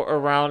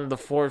around the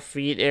 4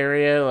 feet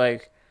area,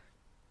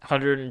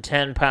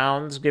 110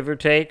 pounds, give or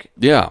take?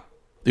 Yeah.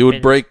 It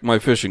would break my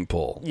fishing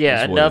pole.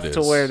 Yeah, enough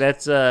to where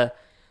that's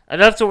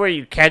enough to where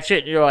you catch it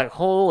and you're like,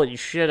 holy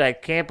shit, I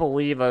can't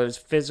believe I was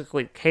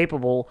physically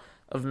capable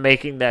of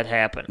making that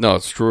happen. No,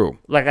 it's true.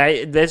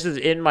 This is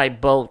in my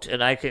boat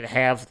and I can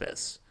have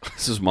this.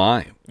 This is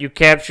mine. You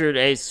captured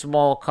a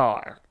small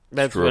car.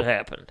 That's what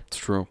happened. It's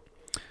true.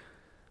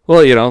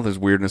 Well, there's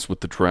weirdness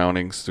with the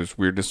drownings. There's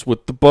weirdness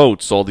with the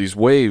boats, all these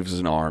waves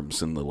and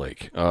arms in the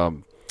lake.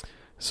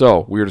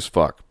 So, weird as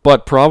fuck.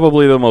 But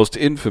probably the most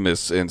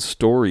infamous and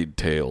storied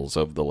tales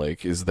of the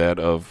lake is that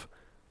of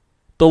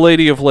the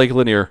Lady of Lake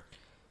Lanier.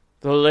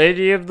 The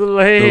Lady of the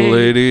Lake. The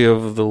Lady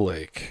of the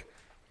Lake.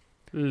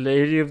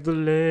 Lady of the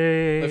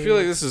Lake. I feel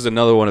like this is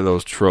another one of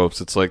those tropes.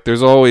 It's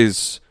there's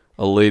always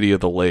a Lady of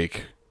the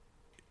Lake.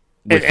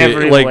 At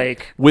every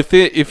lake.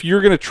 If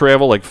you're going to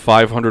travel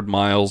 500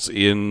 miles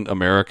in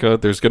America,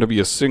 there's going to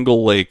be a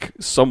single lake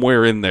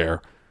somewhere in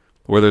there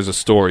where there's a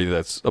story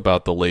that's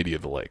about the Lady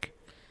of the Lake.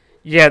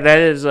 Yeah, that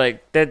is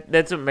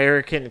that's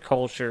American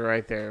culture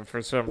right there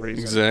for some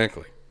reason.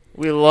 Exactly.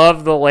 We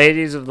love the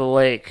ladies of the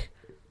lake.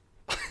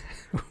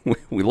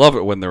 We love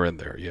it when they're in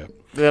there, yeah.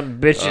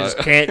 Them bitches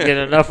can't get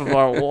enough of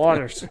our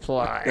water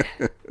supply.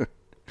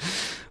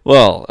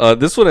 Well,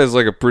 this one has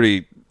like a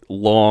pretty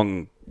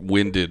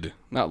long-winded,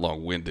 not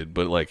long-winded,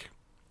 but like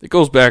it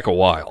goes back a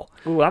while.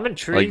 Ooh, I'm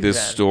intrigued. Like this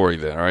then. story,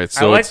 then. All right,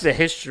 so I like the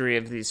history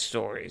of these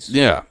stories.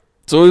 Yeah,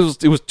 so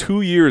it was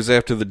 2 years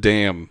after the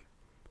dam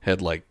had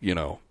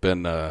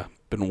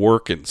been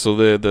working.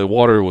 So the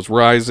water was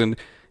rising.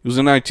 It was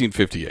in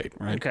 1958,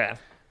 right? Okay.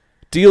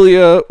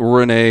 Delia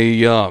Renee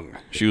Young.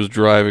 She was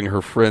driving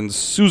her friend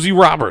Susie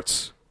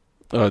Roberts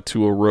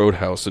to a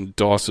roadhouse in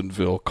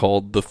Dawsonville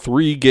called the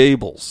Three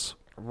Gables.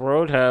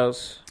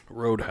 Roadhouse.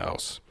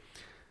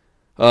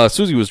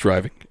 Susie was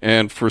driving,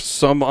 and for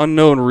some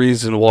unknown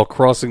reason, while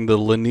crossing the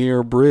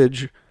Lanier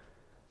Bridge,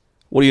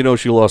 what do you know?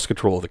 She lost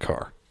control of the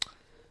car.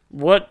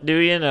 What do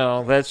you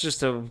know? That's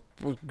just a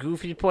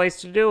goofy place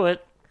to do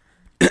it.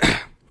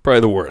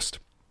 Probably the worst.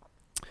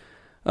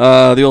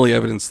 The only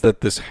evidence that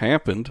this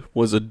happened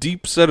was a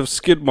deep set of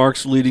skid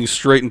marks leading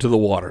straight into the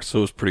water, so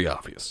it was pretty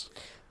obvious.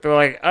 They're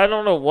like, I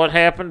don't know what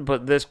happened,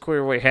 but this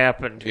clearly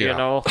happened, you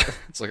know?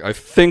 It's like, I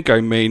think I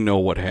may know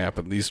what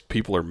happened. These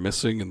people are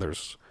missing, and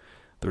there's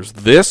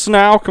this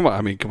now? Come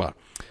on.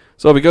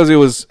 So because it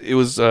was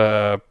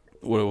what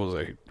was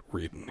I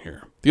reading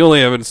here? The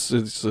only evidence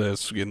is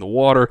in the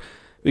water,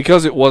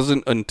 because it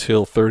wasn't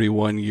until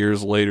 31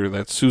 years later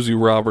that Susie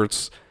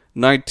Roberts'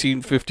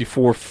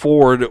 1954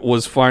 Ford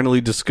was finally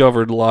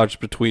discovered lodged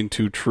between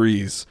two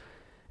trees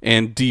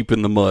and deep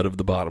in the mud of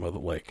the bottom of the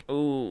lake.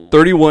 Ooh.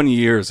 31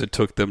 years it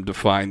took them to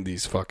find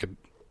these fucking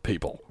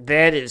people.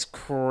 That is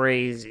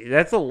crazy.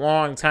 That's a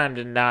long time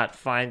to not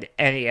find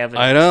any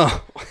evidence. I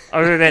know.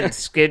 Other than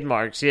skid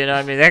marks, you know?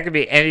 I mean, that could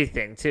be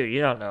anything, too.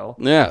 You don't know.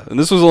 Yeah, and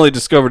this was only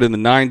discovered in the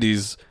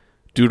 90s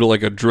due to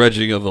like a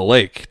dredging of the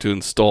lake to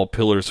install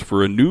pillars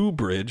for a new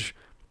bridge,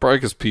 probably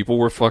because people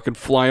were fucking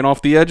flying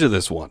off the edge of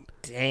this one.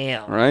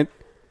 Damn. Right?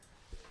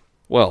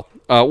 Well,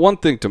 one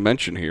thing to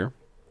mention here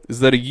is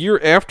that a year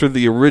after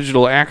the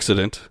original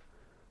accident,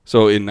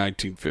 so in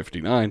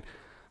 1959,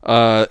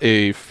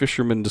 a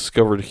fisherman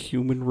discovered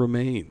human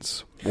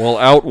remains while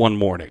out one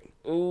morning.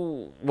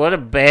 Ooh, what a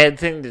bad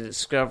thing to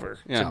discover,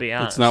 to be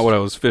honest. That's not what I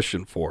was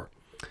fishing for.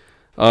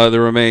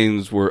 The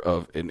remains were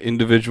of an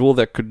individual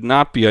that could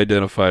not be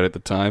identified at the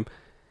time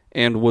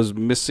and was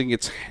missing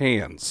its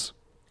hands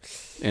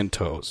and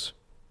toes.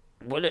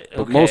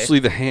 But mostly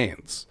the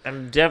hands.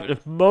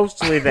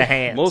 Mostly the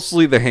hands.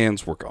 Mostly the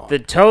hands were gone. The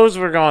toes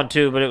were gone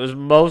too, but it was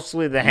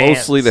mostly the hands.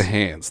 Mostly the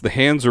hands. The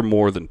hands are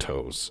more than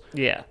toes.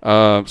 Yeah.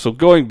 So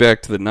going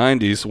back to the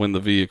 90s when the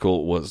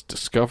vehicle was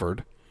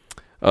discovered,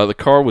 the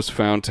car was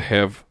found to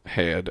have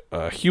had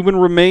human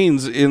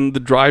remains in the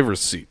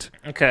driver's seat.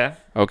 Okay.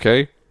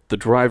 Okay? The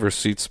driver's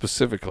seat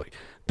specifically.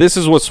 This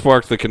is what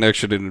sparked the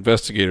connection in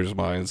investigators'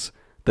 minds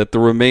that the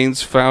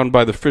remains found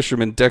by the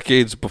fishermen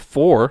decades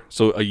before,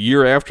 so a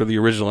year after the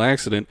original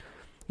accident,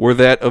 were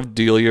that of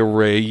Delia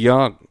Ray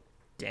Young.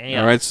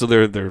 Damn. All right, so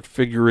they're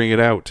figuring it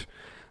out.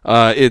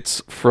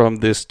 It's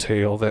from this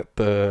tale that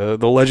the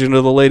legend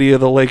of the Lady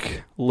of the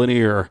Lake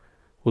Lanier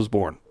was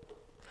born.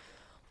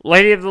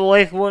 Lady of the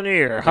Lake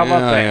Lanier. How about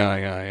that?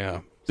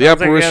 Yeah. The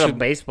Sounds apparition. like at a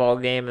baseball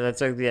game, and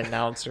that's like the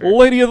announcer.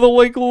 Lady of the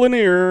Lake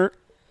Lanier.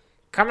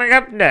 Coming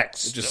up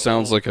next. It just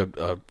sounds like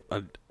a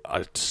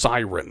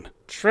siren.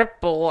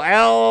 Triple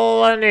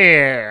L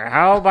Lanier.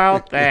 How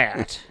about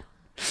that?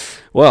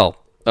 Well,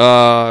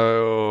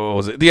 what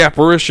was it? The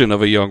apparition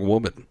of a young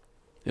woman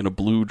in a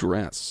blue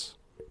dress.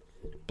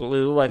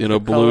 Blue, like in the a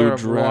color blue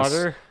dress, of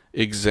water?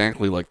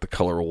 exactly like the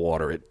color of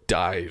water. It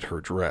dyed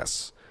her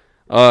dress.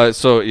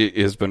 So it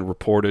has been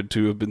reported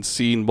to have been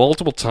seen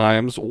multiple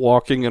times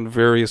walking in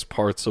various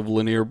parts of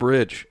Lanier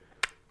Bridge.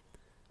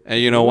 And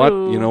you know what?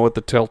 You know what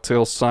the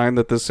telltale sign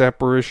that this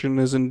apparition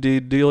is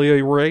indeed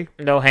Delia Ray?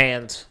 No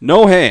hands.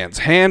 No hands,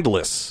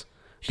 handless.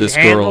 She's this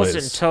girl handless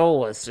is. and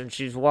toeless, and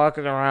she's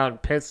walking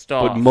around pissed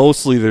off. But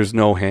mostly there's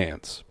no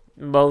hands.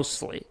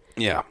 Mostly.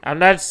 Yeah. I'm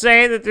not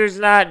saying that there's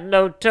not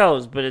no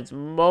toes, but it's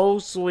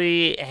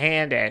mostly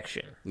hand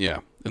action. Yeah,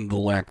 and the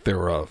lack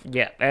thereof.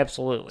 Yeah,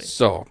 absolutely.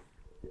 So,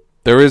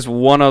 there is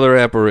one other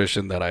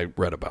apparition that I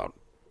read about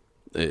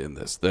in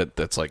this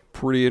that's like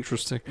pretty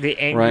interesting. The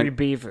angry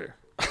beaver.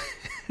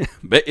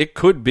 It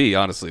could be,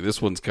 honestly.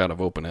 This one's kind of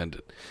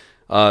open-ended.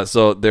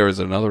 So there is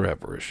another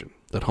apparition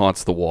that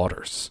haunts the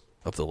waters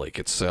of the lake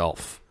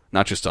itself,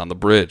 not just on the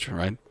bridge,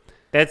 right?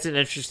 That's an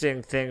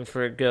interesting thing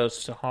for a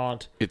ghost to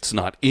haunt. It's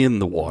not in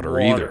the water.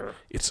 Either.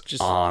 It's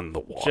just on the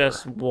water.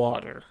 Just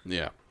water.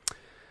 Yeah.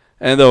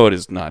 And though it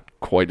is not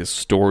quite as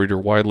storied or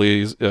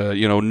widely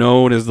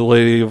known as the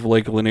Lady of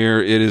Lake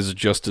Lanier, it is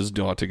just as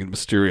daunting and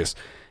mysterious.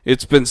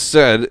 It's been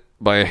said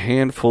by a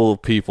handful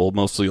of people,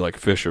 mostly like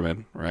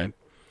fishermen, right,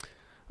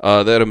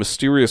 that a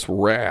mysterious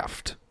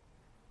raft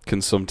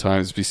can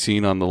sometimes be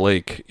seen on the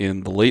lake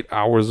in the late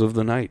hours of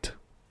the night.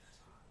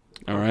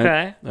 All right?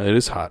 Okay. It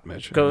is hot,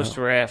 Mitch. Ghost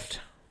raft.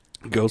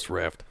 Ghost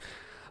raft.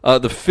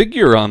 The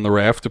figure on the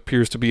raft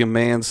appears to be a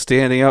man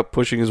standing up,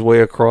 pushing his way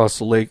across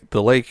the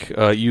lake,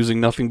 using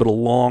nothing but a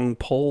long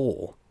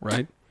pole,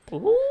 right?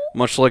 Ooh.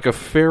 Much like a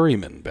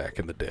ferryman back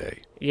in the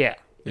day. Yeah.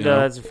 You No, know?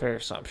 that's a fair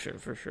assumption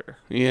for sure.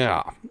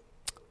 Yeah.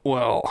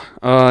 Well,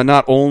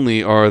 not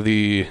only are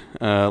the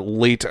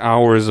late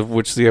hours of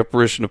which the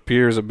apparition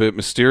appears a bit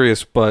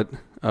mysterious, but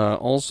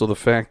also the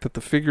fact that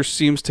the figure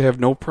seems to have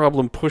no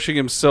problem pushing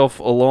himself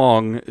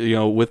along,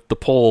 with the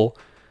pole,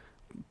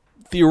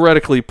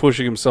 theoretically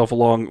pushing himself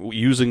along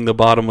using the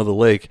bottom of the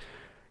lake.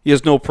 He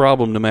has no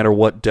problem no matter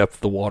what depth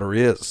the water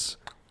is.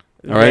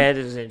 All right? That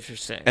is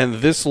interesting. And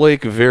this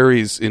lake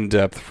varies in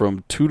depth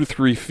from 2 to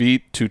 3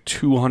 feet to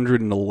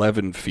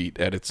 211 feet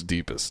at its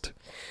deepest.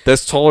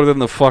 That's taller than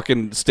the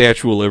fucking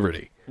Statue of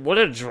Liberty. What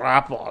a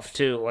drop-off,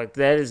 too. Like,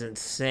 that is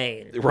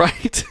insane.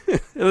 Right?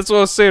 That's what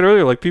I was saying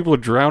earlier. Like, people are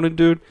drowning,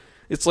 dude.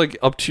 It's like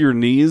up to your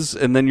knees,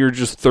 and then you're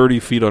just 30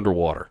 feet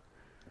underwater.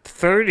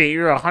 30?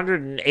 You're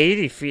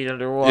 180 feet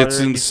underwater. It's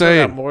and you still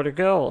got insane. more to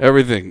go.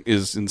 Everything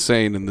is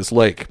insane in this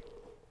lake.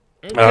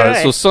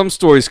 Okay. So some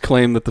stories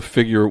claim that the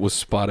figure was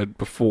spotted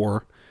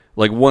before.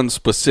 Like one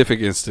specific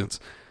instance.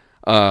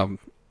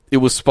 It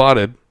was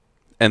spotted,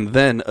 and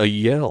then a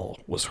yell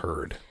was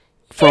heard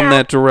from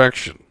that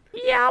direction.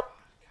 Yep.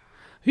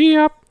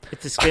 Yep.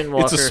 It's a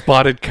skinwalker. It's a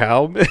spotted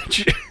cow,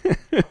 Mitch.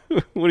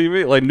 What do you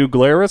mean? Like New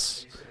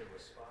Glarus?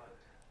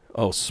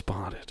 Oh,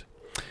 spotted.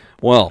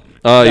 Well,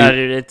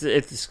 dude, it's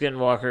a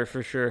skinwalker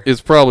for sure.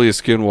 it's probably a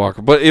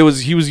skinwalker. But he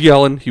was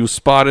yelling. He was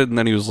spotted, and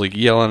then he was like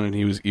yelling, and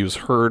he was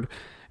heard.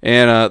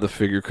 And the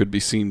figure could be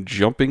seen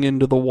jumping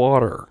into the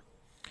water.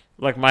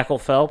 Like Michael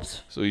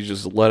Phelps? So he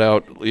just let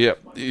out,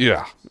 the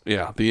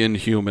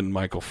inhuman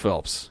Michael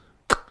Phelps.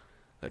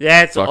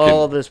 That's fucking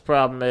all this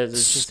problem is.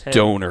 It's just him.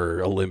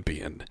 Stoner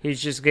Olympian. He's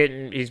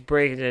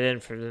breaking it in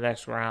for the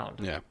next round.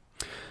 Yeah.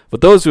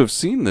 But those who have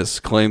seen this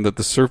claim that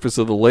the surface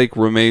of the lake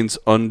remains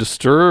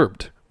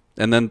undisturbed.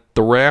 And then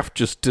the raft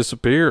just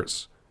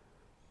disappears.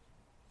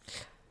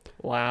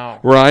 Wow.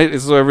 Right?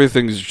 So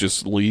everything's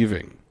just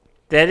leaving.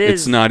 That is...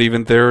 It's not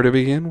even there to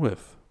begin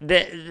with.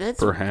 That's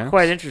Perhaps.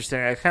 quite interesting.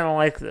 I kind of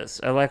like this.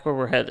 I like where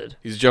we're headed.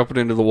 He's jumping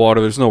into the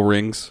water. There's no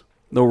rings.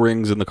 No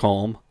rings in the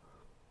calm.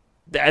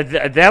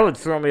 That would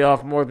throw me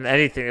off more than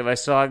anything if I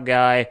saw a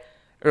guy,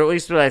 or at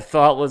least what I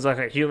thought was like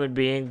a human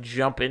being,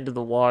 jump into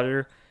the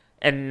water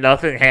and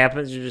nothing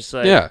happens. You're just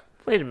like, Yeah.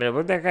 Wait a minute,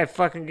 where'd that guy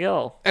fucking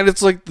go? And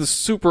it's like the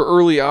super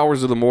early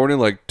hours of the morning,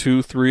 like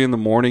 2, 3 in the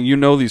morning. You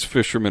know these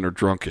fishermen are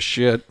drunk as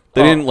shit.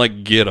 They didn't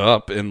like get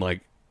up and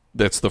like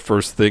that's the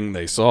first thing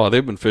they saw.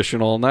 They've been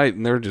fishing all night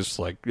and they're just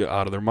like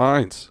out of their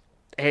minds.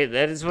 Hey,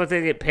 that is what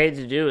they get paid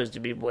to do, is to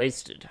be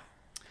wasted.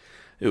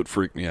 It would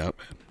freak me out,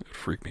 man. It would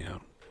freak me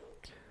out.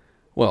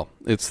 Well,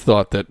 it's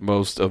thought that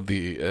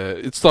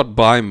it's thought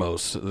by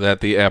most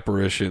that the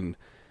apparition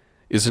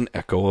is an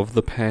echo of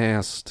the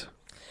past.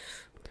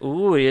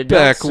 Ooh, you don't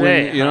Back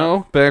say,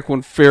 when, back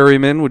when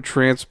ferrymen would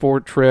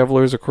transport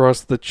travelers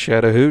across the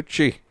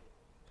Chattahoochee.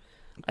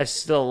 I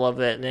still love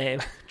that name.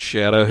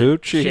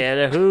 Chattahoochee.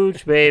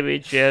 Chattahooch, baby,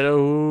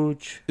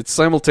 Chattahooch. It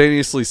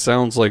simultaneously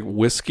sounds like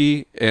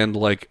whiskey and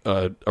like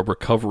a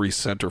recovery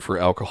center for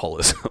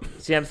alcoholism.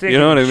 See, I'm thinking You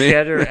know what I mean?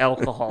 cheddar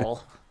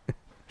alcohol.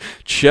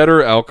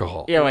 Cheddar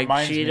alcohol. Yeah, like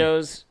reminds me-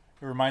 Cheetos.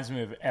 It reminds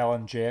me of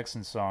Alan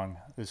Jackson's song,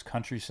 this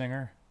country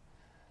singer.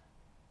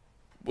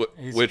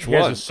 Which he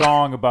one? has a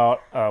song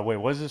about,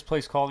 what is this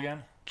place called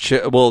again?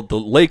 Well, the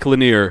Lake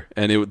Lanier,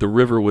 and the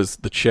river was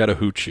the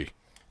Chattahoochee.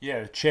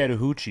 Yeah,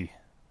 Chattahoochee.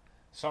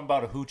 Something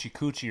about a hoochie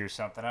coochie or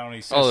something. I don't know.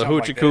 He says Oh, the something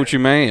Hoochie like Coochie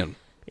Man.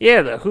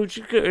 Yeah, the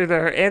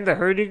hoochie and the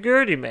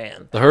hurdy-gurdy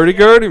man. The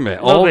Hurdy-Gurdy Man.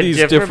 A little All bit these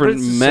different, but different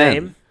it's the men.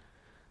 same.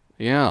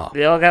 Yeah.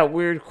 They all got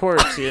weird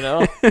quirks, you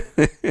know?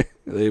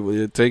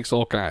 It takes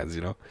all kinds,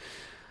 you know.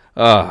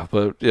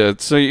 But yeah,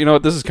 so you know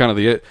what, this is kind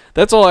of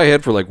that's all I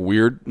had for like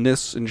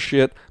weirdness and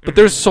shit. But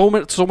there's so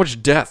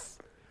much death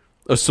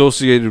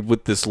associated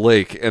with this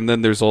lake, and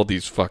then there's all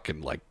these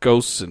fucking like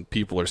ghosts, and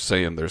people are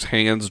saying there's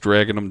hands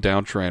dragging them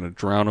down trying to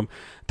drown them.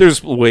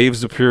 There's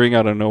waves appearing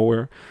out of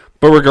nowhere.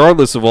 But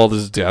regardless of all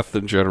this death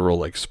and general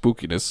like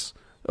spookiness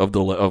of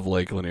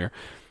Lake Lanier,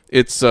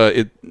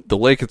 the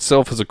lake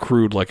itself has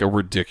accrued like a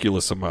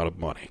ridiculous amount of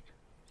money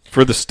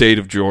for the state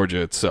of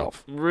Georgia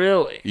itself.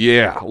 Really?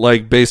 Yeah,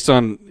 like based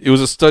on it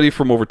was a study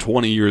from over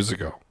 20 years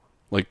ago,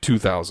 like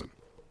 2000.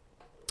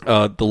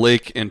 The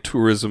lake and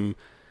tourism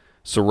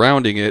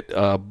surrounding it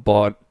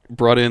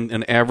brought in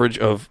an average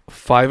of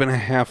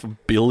 $5.5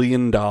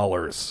 billion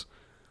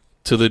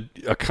to the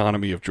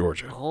economy of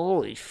Georgia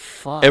Holy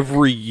fuck.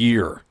 every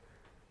year.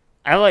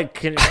 I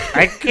can't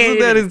Isn't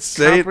that even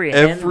insane?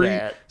 comprehend Every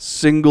that.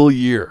 single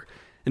year.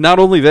 And not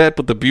only that,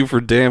 but the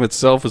Beaufort Dam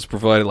itself has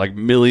provided like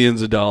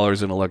millions of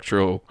dollars in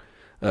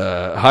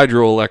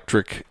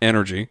hydroelectric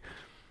energy.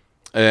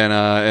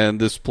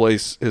 And this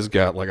place has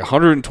got like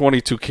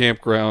 122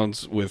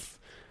 campgrounds with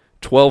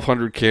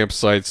 1,200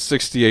 campsites,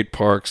 68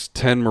 parks,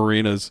 10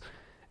 marinas,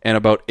 and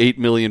about 8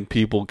 million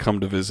people come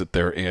to visit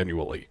there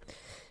annually.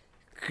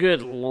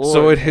 Good Lord.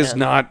 So it has man.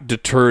 not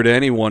deterred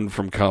anyone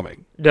from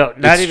coming. No,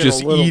 not It's even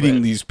just a little eating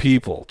bit. these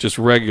people, just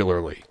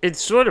regularly.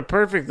 It's sort of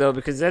perfect, though,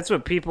 because that's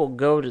what people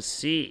go to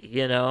see,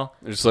 you know?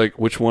 It's like,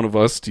 which one of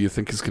us do you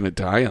think is going to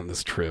die on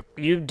this trip?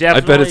 You I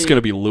definitely... bet it's going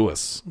to be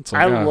Lewis. It's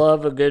like, I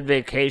love a good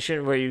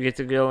vacation where you get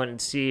to go and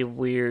see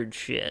weird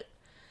shit.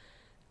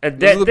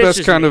 Those are the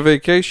best kind of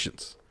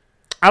vacations.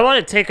 I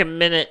want to take a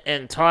minute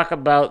and talk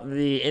about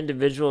the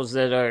individuals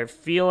that are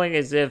feeling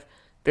as if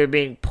they're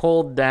being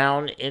pulled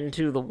down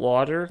into the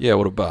water. Yeah,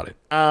 what about it?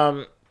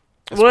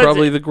 It's well,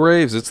 probably the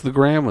graves. It's the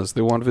grandmas.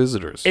 They want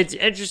visitors. It's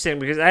interesting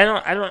because I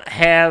don't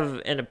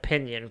have an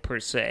opinion per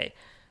se.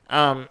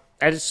 I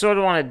just sort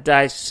of want to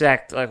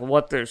dissect like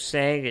what they're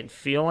saying and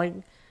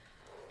feeling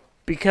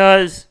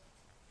because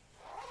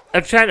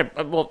I'm trying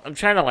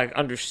to like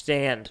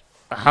understand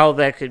how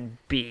that could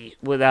be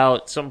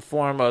without some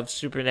form of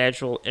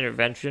supernatural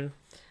intervention.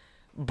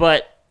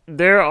 But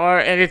there are,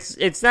 and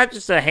it's not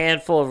just a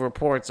handful of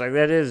reports. Like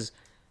that is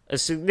a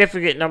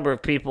significant number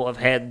of people have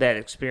had that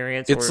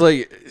experience. It's or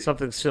like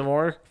something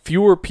similar.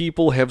 Fewer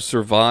people have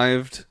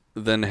survived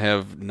than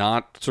have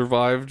not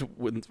survived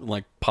with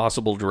like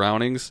possible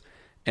drownings,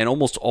 and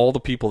almost all the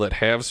people that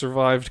have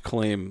survived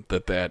claim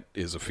that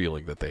is a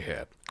feeling that they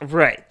had.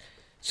 Right.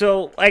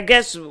 So I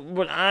guess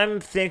what I'm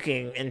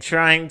thinking and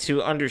trying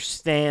to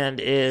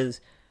understand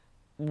is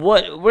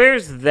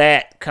where's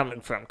that coming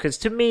from? Because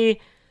to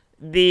me,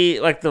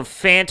 the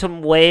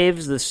phantom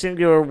waves, the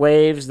singular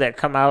waves that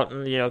come out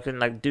and can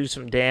like do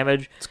some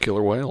damage. It's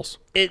killer whales.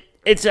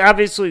 It's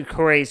obviously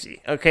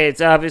crazy. Okay, it's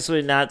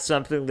obviously not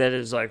something that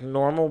is like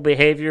normal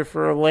behavior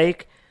for a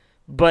lake,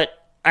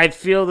 but I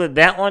feel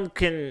that one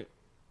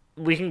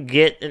we can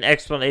get an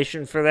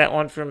explanation for that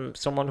one from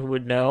someone who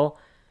would know.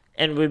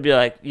 And we'd be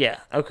like, yeah,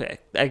 okay,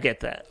 I get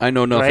that. I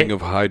know nothing right?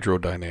 of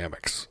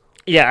hydrodynamics.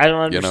 Yeah, I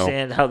don't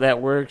understand how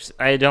that works.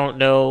 I don't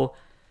know.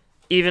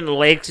 Even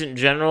lakes in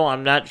general,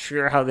 I'm not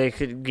sure how they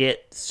could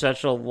get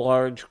such a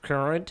large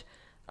current,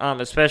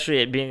 especially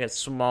it being a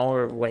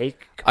smaller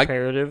lake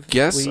comparatively. I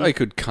guess I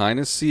could kind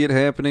of see it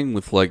happening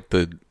with like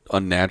the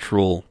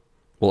unnatural,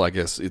 well, I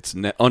guess it's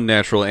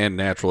unnatural and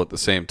natural at the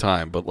same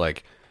time, but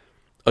like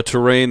a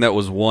terrain that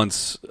was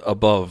once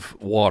above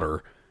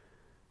water.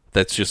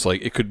 That's just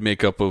like it could be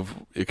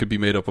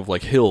made up of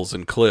like hills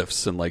and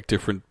cliffs and like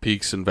different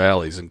peaks and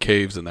valleys and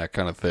caves and that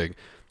kind of thing.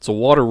 So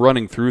water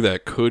running through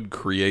that could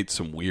create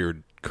some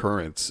weird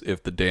currents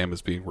if the dam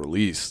is being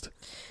released,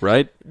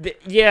 right?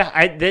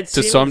 To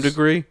some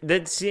degree.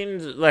 That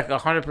seems like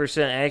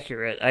 100%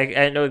 accurate.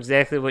 I know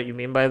exactly what you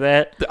mean by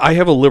that. I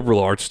have a liberal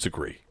arts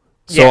degree,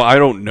 so I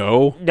don't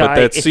know, but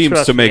that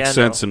seems to make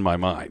sense in my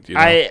mind. You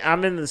know?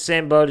 I'm in the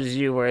same boat as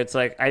you, where it's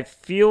like I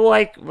feel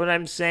like what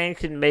I'm saying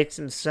can make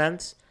some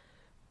sense.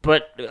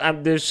 But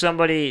there's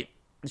somebody,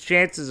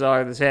 chances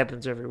are this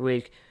happens every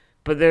week,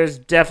 but there's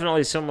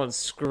definitely someone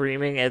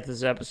screaming at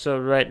this episode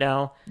right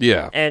now.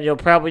 Yeah. And you'll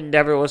probably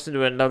never listen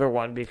to another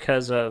one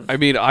because of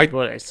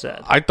what I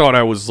said. I thought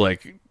I was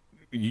like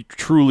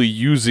truly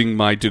using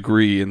my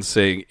degree in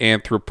saying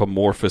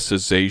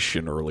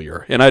anthropomorphization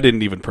earlier, and I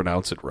didn't even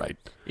pronounce it right.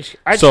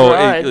 I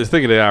tried. I was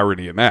thinking of the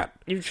irony in that.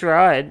 You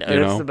tried.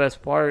 That's the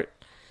best part.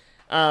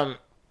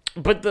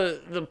 But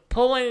the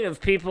pulling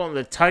of people and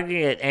the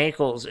tugging at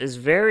ankles is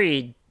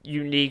very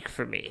unique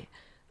for me.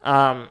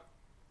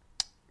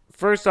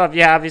 First off,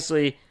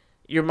 obviously,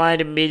 your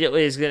mind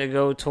immediately is going to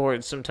go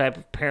towards some type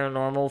of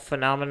paranormal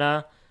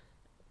phenomena.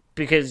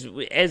 Because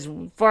as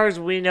far as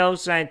we know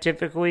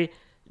scientifically,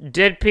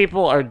 dead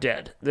people are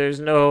dead. They're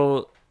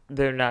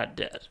not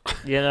dead,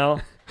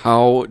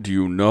 How do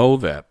you know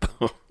that?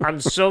 I'm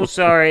so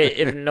sorry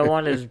if no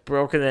one has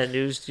broken that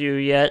news to you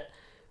yet.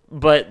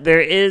 But there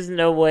is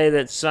no way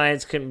that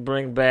science can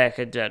bring back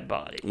a dead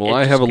body. Well,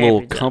 I have a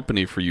little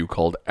company for you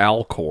called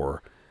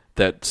Alcor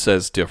that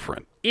says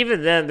different.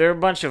 Even then, they're a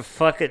bunch of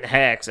fucking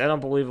hacks. I don't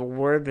believe a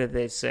word that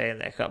they say in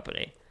that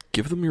company.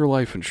 Give them your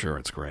life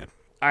insurance, Grant.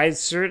 I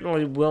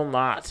certainly will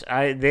not.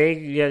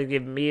 They got to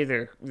give me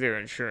their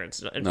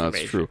insurance information. No,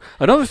 that's true.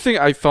 Another thing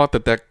I thought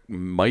that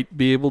might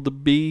be able to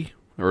be,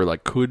 or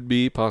like could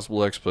be,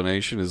 possible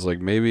explanation is like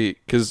maybe,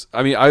 because,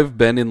 I mean, I've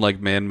been in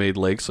like man-made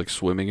lakes, like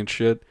swimming and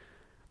shit.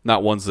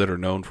 Not ones that are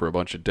known for a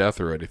bunch of death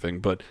or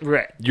anything, but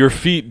your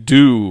feet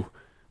do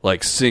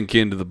like sink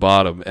into the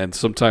bottom, and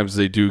sometimes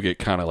they do get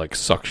kind of like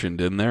suctioned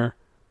in there.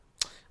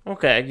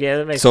 Okay, yeah,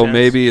 that makes sense. So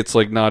maybe it's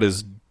like not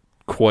as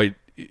quite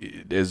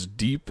as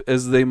deep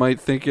as they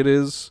might think it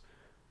is.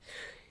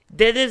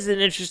 That is an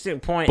interesting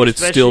point. But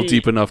it's still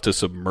deep enough to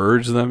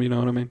submerge them, you know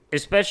what I mean?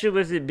 Especially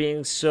with it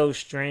being so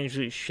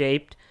strangely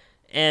shaped,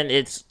 and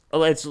it's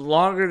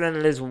longer than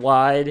it is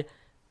wide.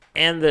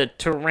 And the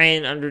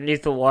terrain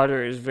underneath the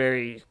water is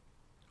very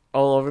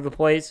all over the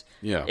place.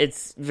 Yeah.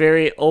 It's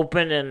very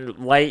open and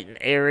light and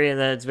airy, and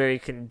then it's very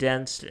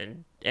condensed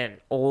and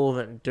old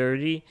and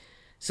dirty.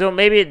 So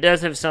maybe it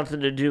does have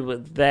something to do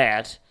with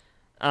that.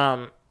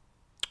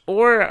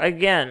 Or,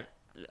 again,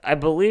 I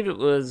believe it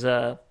was...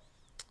 what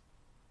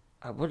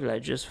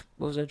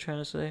was I trying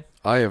to say?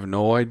 I have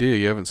no idea.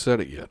 You haven't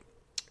said it yet.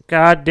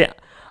 God damn.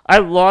 I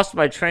lost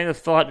my train of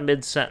thought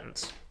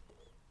mid-sentence.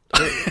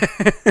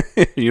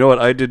 You know what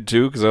I did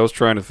too? Because I was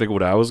trying to think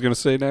what I was going to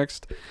say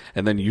next,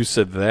 and then you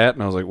said that,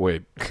 and I was like,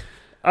 wait.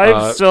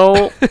 I'm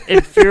so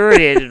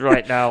infuriated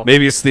right now.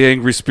 Maybe it's the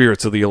angry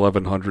spirits of the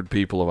 1,100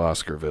 people of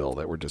Oscarville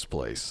that were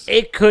displaced.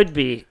 It could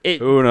be.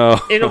 Who knows?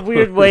 In a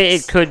weird way,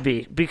 it could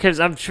be. Because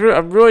I'm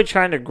really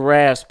trying to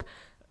grasp.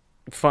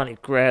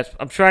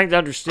 I'm trying to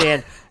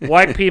understand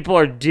why people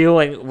are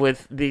dealing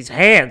with these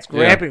hands,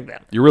 grabbing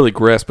them. You're really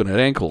grasping at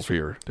ankles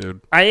here,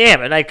 dude. I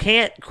am, and I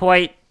can't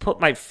quite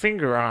put my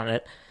finger on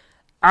it.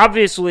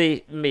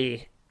 Obviously,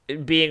 me,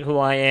 being who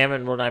I am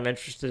and what I'm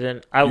interested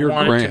in, You're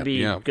want it to Grant, be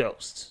yeah.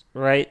 ghosts,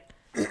 right?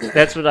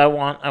 That's what I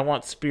want. I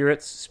want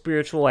spirits,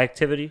 spiritual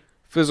activity.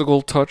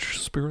 Physical touch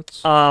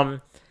spirits.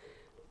 But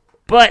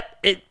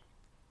it,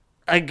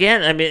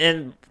 again, I mean,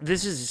 and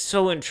this is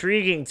so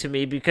intriguing to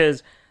me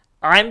because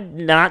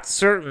I'm not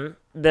certain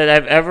that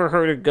I've ever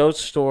heard a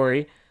ghost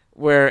story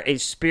where a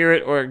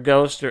spirit or a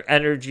ghost or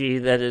energy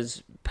that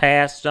is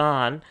passed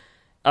on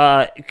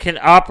can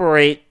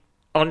operate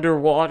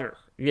underwater.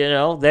 You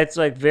know, that's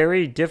like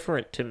very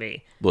different to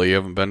me. Well, you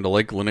haven't been to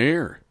Lake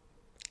Lanier.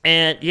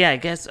 And yeah, I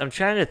guess I'm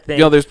trying to think.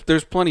 Yeah,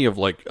 there's plenty of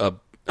like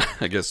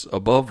I guess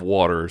above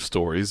water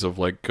stories of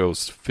like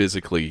ghosts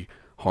physically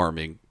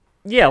harming.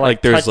 Yeah,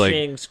 like there's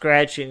touching,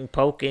 scratching,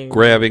 poking,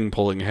 grabbing,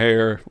 pulling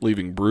hair,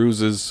 leaving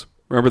bruises.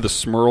 Remember the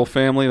Smurl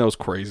family? That was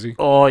crazy.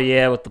 Oh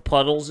yeah, with the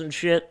puddles and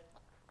shit.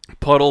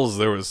 Puddles.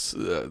 There was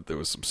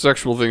some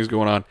sexual things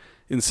going on.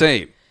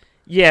 Insane.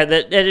 Yeah,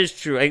 that is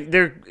true.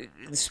 Their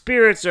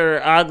spirits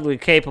are oddly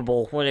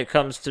capable when it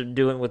comes to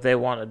doing what they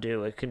want to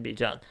do. It can be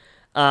done.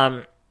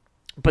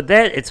 But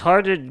it's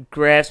hard to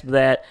grasp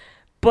that.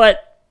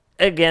 But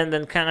again,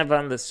 then kind of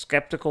on the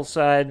skeptical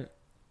side,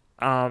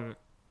 I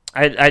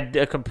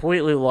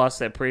completely lost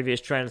that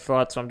previous train of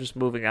thought, so I'm just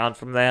moving on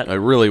from that. I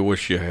really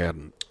wish you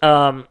hadn't.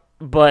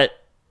 But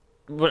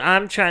what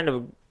I'm trying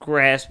to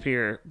grasp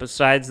here,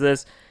 besides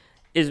this,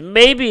 is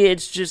maybe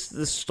it's just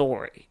the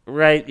story,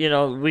 right? You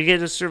know, we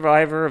get a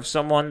survivor of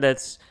someone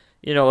that's,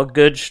 you know, a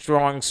good,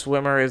 strong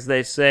swimmer, as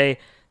they say.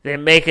 They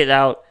make it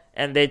out,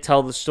 and they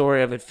tell the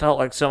story of it felt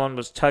like someone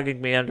was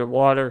tugging me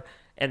underwater,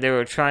 and they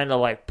were trying to,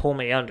 like, pull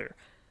me under.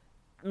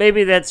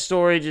 Maybe that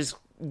story just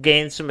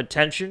gained some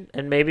attention,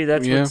 and maybe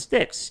that's what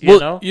sticks, you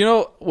know? You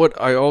know, what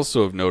I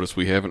also have noticed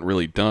we haven't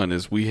really done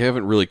is we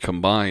haven't really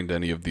combined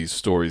any of these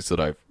stories that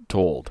I've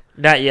told.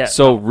 Not yet.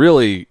 So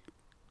really,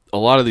 a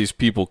lot of these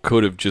people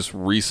could have just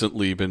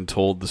recently been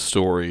told the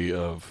story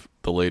of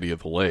the Lady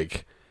of the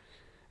Lake.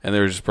 And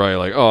they're just probably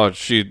like, oh,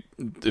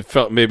 it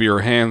felt maybe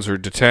her hands are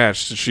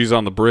detached. She's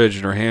on the bridge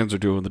and her hands are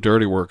doing the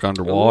dirty work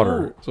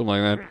underwater. Ooh. Something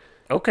like that.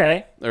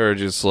 Okay. They're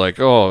just like,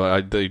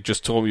 oh, they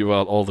just told me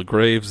about all the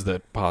graves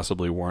that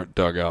possibly weren't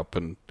dug up.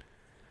 And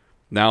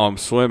now I'm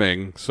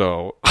swimming.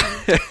 So,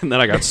 and then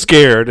I got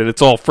scared and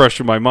it's all fresh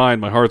in my mind.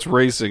 My heart's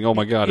racing. Oh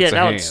my God, it's a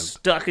hand. It's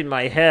stuck in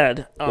my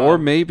head. Or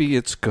maybe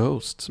it's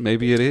ghosts.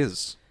 Maybe it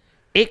is.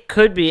 It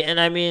could be. And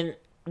I mean,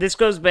 this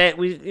goes back,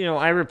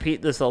 I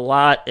repeat this a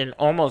lot in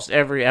almost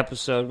every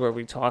episode where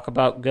we talk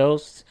about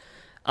ghosts.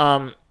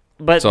 But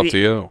it's up to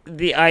you.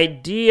 The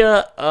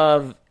idea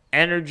of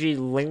energy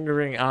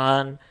lingering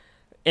on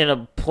in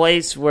a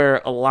place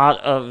where a lot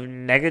of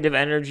negative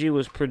energy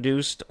was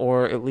produced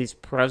or at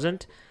least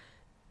present,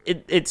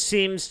 it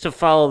seems to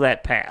follow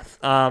that path.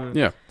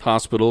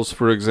 Hospitals,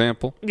 for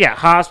example. Yeah,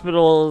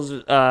 hospitals,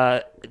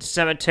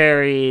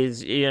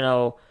 cemeteries,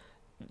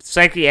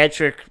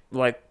 psychiatric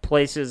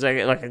places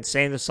like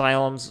insane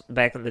asylums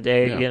back in the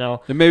day,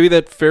 And maybe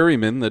that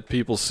ferryman that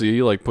people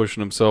see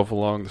pushing himself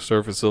along the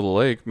surface of the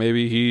lake,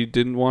 maybe he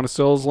didn't want to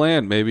sell his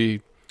land.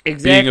 Maybe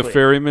being a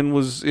ferryman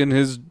was in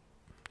his,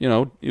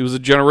 it was a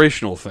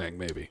generational thing,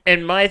 maybe.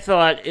 And my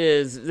thought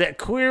is that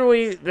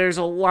clearly there's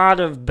a lot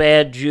of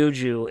bad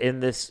juju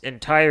in this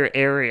entire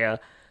area.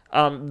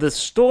 The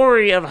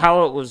story of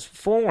how it was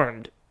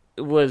formed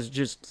was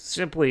just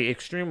simply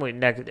extremely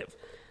negative.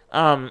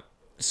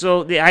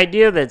 So the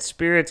idea that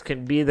spirits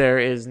can be there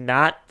is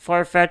not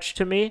far-fetched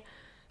to me.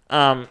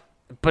 But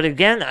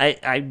again,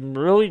 I'm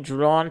really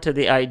drawn to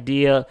the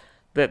idea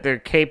that they're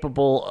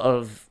capable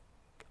of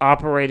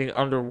operating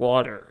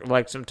underwater,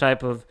 like some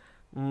type of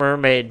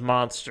mermaid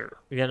monster,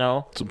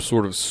 Some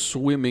sort of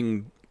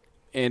swimming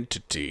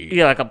entity.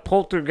 Yeah, like a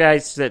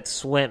poltergeist that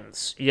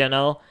swims,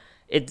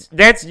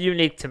 That's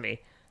unique to me.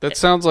 That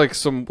sounds like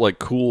some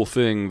cool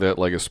thing that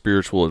a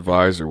spiritual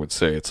advisor would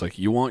say. It's like,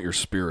 you want your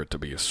spirit to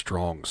be a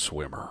strong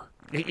swimmer.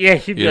 Yeah,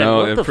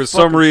 and for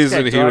some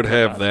reason he would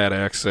have that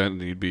accent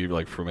and he'd be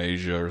from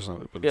Asia or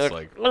something, but it's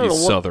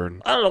he's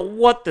Southern. I don't know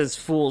what this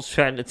fool's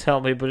trying to tell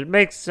me, but it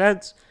makes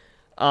sense.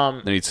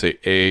 Then he'd say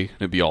A, and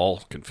it'd be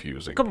all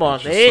confusing. Come on,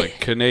 it's just A.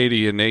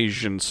 Canadian,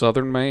 Asian,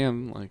 Southern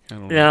man. I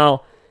don't know.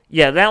 No,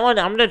 yeah, that one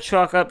I'm going to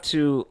chalk up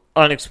to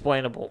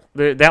unexplainable.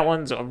 That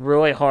one's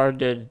really hard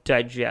to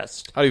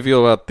digest. How do you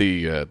feel about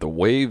the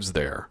waves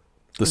there?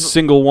 The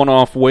single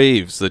one-off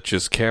waves that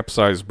just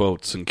capsize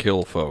boats and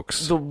kill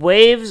folks. The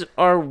waves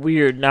are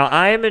weird. Now,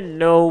 I am in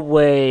no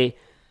way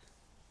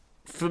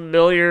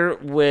familiar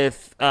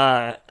with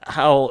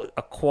how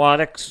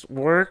aquatics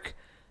work,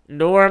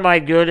 nor am I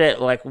good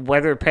at like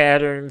weather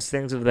patterns,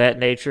 things of that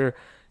nature.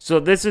 So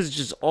this is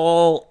just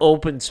all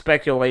open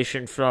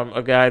speculation from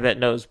a guy that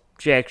knows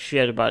jack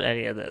shit about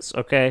any of this,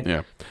 okay?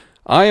 Yeah.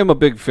 I am a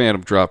big fan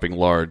of dropping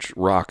large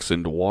rocks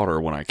into water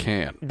when I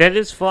can. That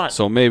is fun.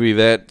 So maybe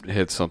that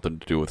had something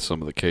to do with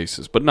some of the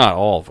cases, but not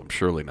all of them.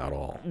 Surely not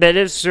all. That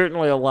is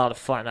certainly a lot of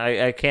fun.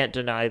 I can't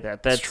deny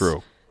that. That's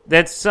true.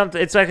 That's something.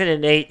 It's like an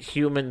innate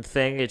human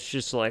thing. It's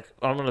just like,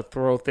 I'm going to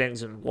throw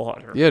things in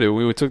water. Yeah, dude,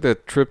 we took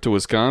that trip to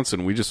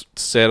Wisconsin. We just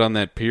sat on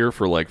that pier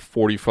for like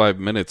 45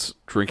 minutes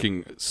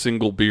drinking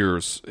single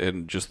beers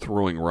and just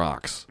throwing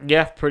rocks.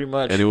 Yeah, pretty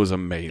much. And it was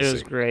amazing. It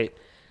was great.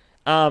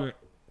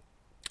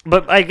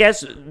 But I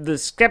guess the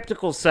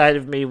skeptical side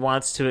of me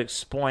wants to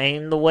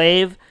explain the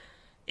wave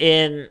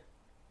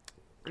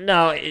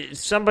Now,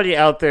 somebody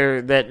out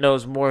there that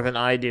knows more than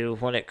I do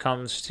when it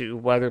comes to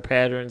weather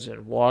patterns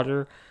and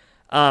water,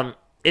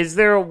 is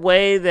there a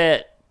way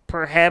that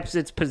perhaps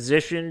it's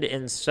positioned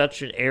in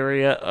such an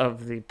area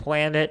of the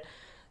planet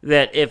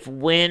that if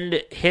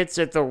wind hits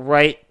at the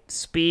right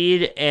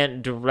speed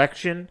and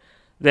direction,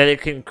 that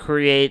it can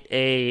create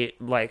a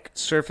like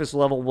surface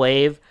level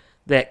wave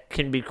that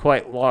can be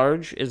quite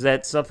large? Is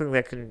that something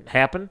that can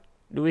happen,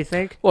 do we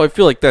think? Well, I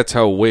feel like that's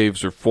how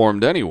waves are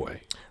formed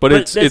anyway. But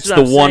it's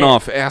the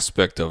one-off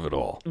aspect of it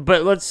all.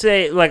 But let's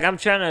say, like, I'm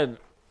trying to...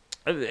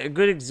 A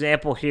good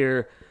example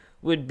here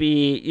would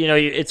be,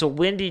 it's a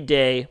windy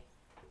day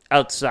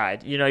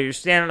outside. You're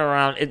standing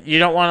around. You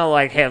don't want to,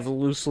 like, have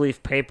loose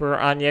leaf paper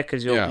on you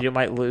because you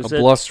might lose it.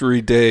 A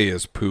blustery day,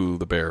 as Pooh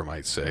the bear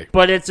might say.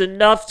 But it's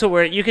enough to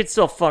where you could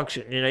still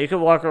function. You can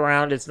walk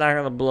around. It's not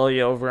going to blow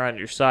you over on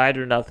your side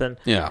or nothing.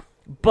 Yeah.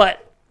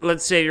 But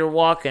let's say you're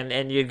walking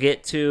and you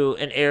get to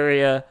an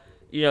area...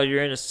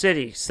 you're in a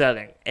city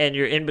setting, and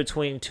you're in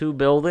between two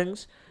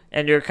buildings,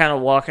 and you're kind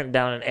of walking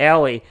down an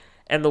alley,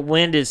 and the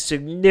wind is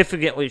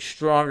significantly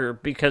stronger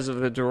because of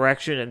the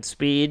direction and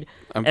speed.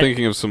 I'm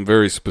thinking of some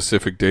very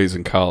specific days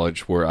in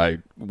college where I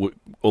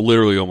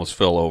literally almost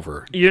fell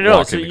over.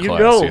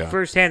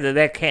 Firsthand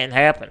that can't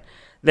happen.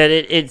 That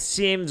it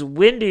seems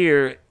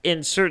windier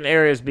in certain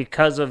areas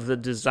because of the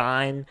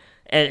design,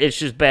 and it's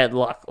just bad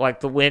luck. Like,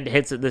 the wind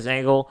hits at this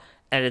angle,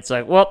 and it's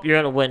like, well, you're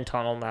in a wind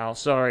tunnel now.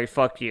 Sorry,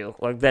 fuck you.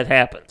 Like, that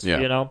happens,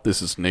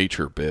 This is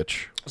nature,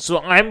 bitch. So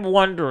I'm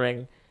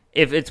wondering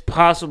if it's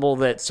possible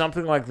that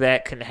something like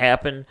that can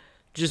happen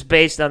just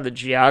based on the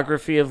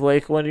geography of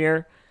Lake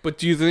Lanier. But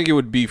do you think it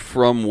would be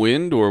from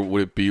wind, or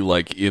would it be,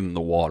 like, in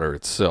the water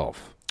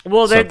itself?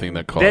 Well, something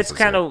that causes that's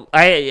kind of...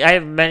 I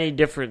have many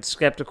different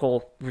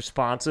skeptical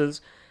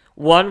responses.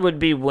 One would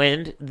be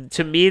wind.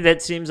 To me,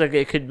 that seems like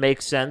it could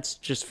make sense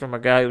just from a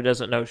guy who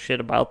doesn't know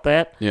shit about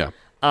that. Yeah.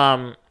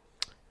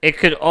 It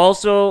could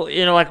also,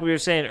 like we were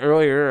saying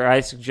earlier, or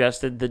I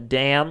suggested, the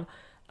dam.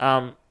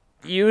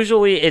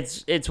 Usually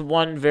it's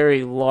one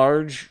very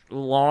large,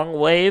 long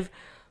wave,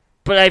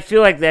 but I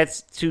feel like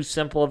that's too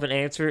simple of an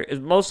answer. It's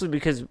mostly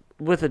because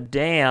with a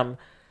dam,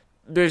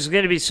 there's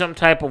going to be some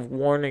type of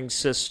warning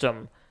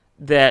system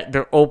that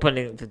they're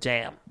opening the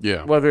dam.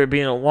 Yeah. Whether it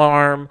be an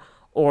alarm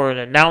or an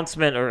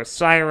announcement or a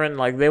siren,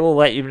 like they will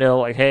let you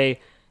know, like,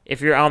 hey,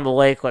 if you're on the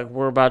lake, like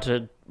we're about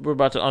to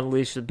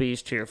unleash the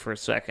beast here for a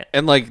second.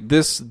 And like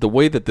the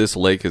way that this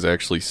lake is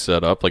actually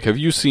set up, like have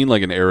you seen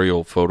like an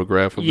aerial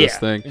photograph of this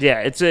thing? Yeah,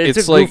 it's a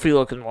goofy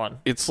looking one.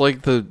 It's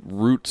like the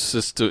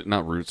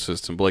not root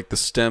system, but like the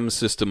stem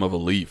system of a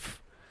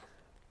leaf.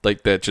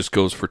 Like that just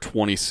goes for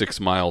 26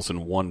 miles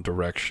in one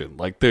direction.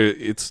 Like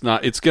it's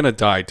going to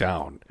die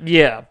down.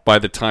 Yeah. By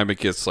the time it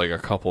gets like a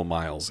couple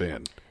miles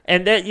in.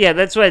 And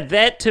that's why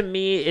that to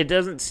me, it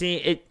doesn't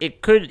seem,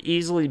 it could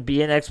easily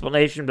be an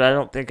explanation, but I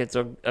don't think it's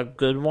a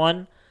good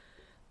one.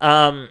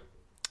 And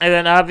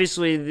then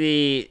obviously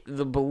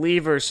the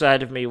believer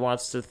side of me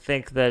wants to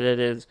think that it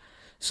is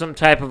some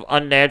type of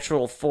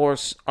unnatural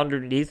force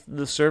underneath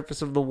the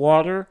surface of the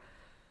water.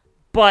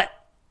 But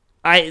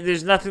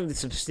there's nothing to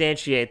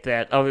substantiate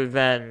that other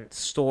than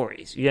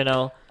stories,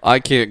 I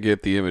can't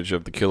get the image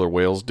of the killer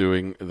whales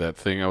doing that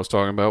thing I was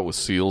talking about with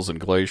seals and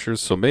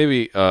glaciers. So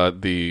maybe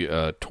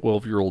the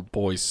 12-year-old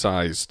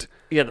boy-sized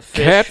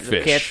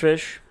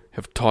catfish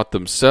have taught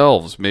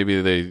themselves.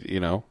 Maybe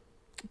they,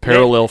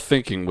 parallel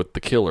thinking with the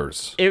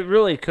killers. It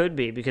really could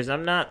be, because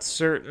I'm not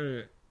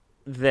certain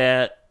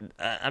that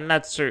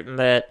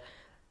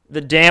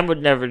the dam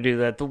would never do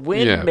that. The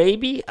wind,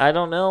 maybe? I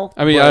don't know.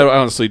 I mean, I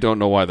honestly don't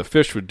know why the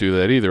fish would do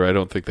that either. I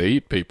don't think they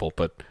eat people,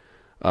 but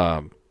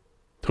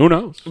who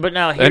knows? But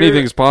now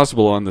anything's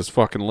possible on this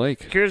fucking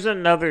lake. Here's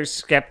another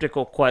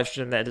skeptical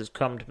question that has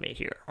come to me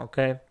here,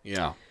 okay?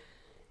 Yeah.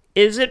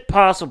 Is it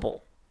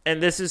possible,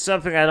 and this is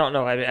something I don't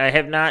know, I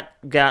have not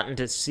gotten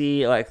to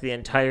see like the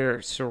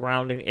entire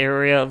surrounding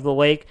area of the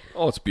lake.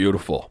 Oh, it's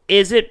beautiful.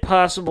 Is it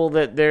possible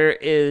that there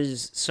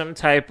is some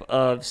type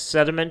of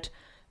sediment,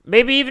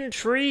 maybe even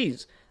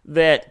trees,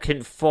 that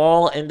can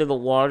fall into the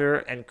water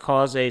and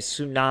cause a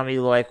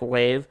tsunami-like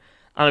wave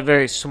on a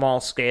very small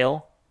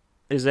scale?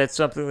 Is that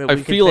something that I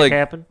we feel can like think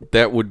happen?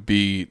 that would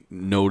be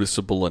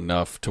noticeable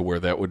enough to where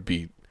that would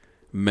be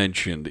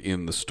mentioned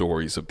in the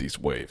stories of these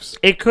waves.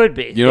 It could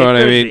be. You know what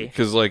I mean? Be.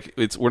 Because like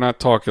we're not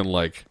talking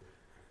like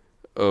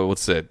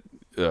what's that?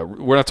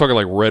 We're not talking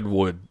like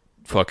redwood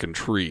fucking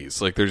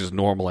trees. Like they're just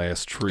normal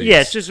ass trees.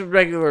 Yeah, it's just a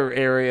regular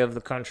area of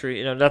the country.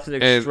 You know, nothing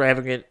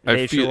extravagant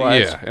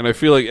nature-wise. Yeah, and I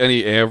feel like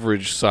any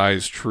average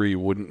size tree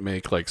wouldn't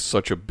make like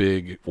such a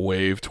big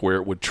wave to where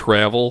it would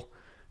travel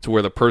to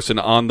where the person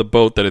on the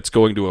boat that it's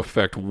going to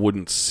affect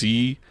wouldn't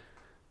see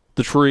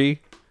the tree.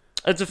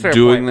 That's a fair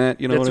doing point.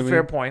 that. You know That's what I mean? a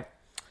fair point.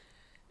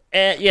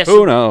 Yes,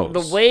 Who knows?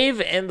 The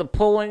wave and the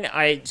pulling,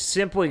 I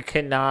simply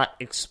cannot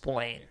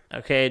explain.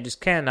 Okay, I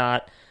just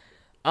cannot.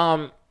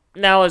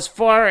 Now, as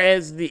far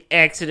as the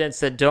accidents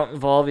that don't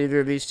involve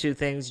either of these two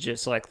things,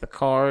 just like the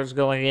cars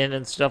going in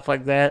and stuff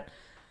like that,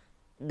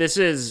 this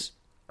is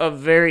a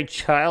very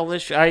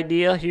childish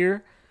idea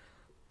here.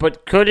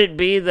 But could it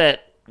be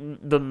that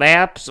the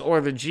maps or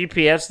the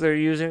GPS they're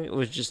using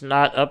was just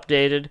not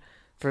updated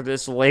for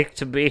this lake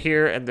to be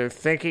here, and they're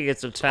thinking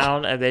it's a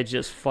town, and they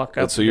just fuck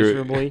up So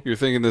miserably? you're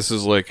thinking this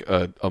is like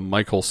a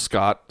Michael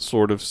Scott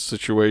sort of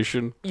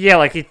situation? Yeah,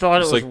 like he thought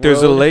It's it was like,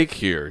 there's a road. lake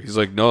here. He's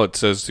like, no, it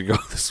says to go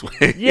this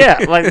way.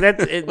 Yeah, like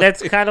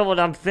that's kind of what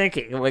I'm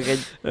thinking. Like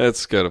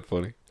That's kind of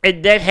funny.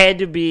 that had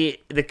to be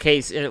the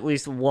case in at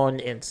least one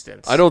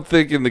instance. I don't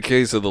think in the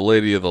case of the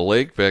Lady of the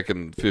Lake back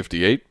in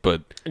 '58,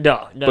 but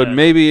No.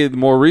 maybe the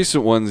more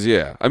recent ones,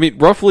 yeah. I mean,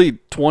 roughly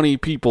 20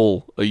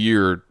 people a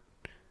year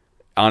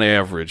on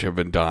average have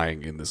been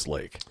dying in this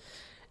lake.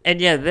 And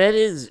yeah, that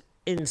is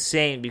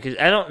insane because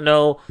I don't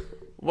know.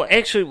 Well,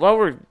 actually, while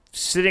we're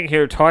sitting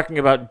here talking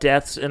about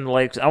deaths in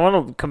lakes, I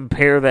want to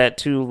compare that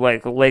to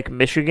like Lake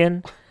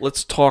Michigan.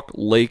 Let's talk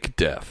lake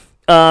death.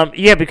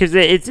 Yeah, because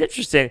it's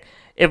interesting.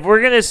 If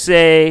we're gonna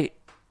say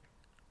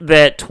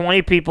that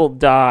 20 people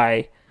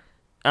die,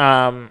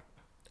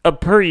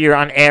 per year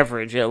on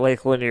average at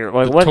Lake Lanier,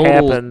 like The what total-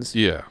 happens?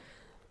 Yeah.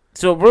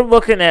 So we're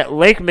looking at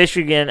Lake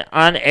Michigan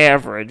on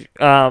average.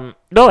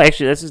 No,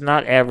 actually, this is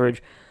not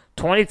average.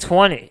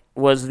 2020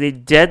 was the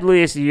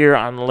deadliest year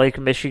on Lake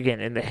Michigan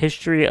in the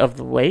history of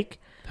the lake.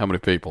 How many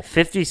people?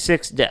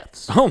 56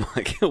 deaths. Oh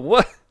my God!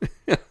 What?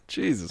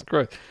 Jesus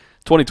Christ!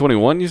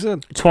 2021, you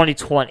said?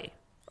 2020.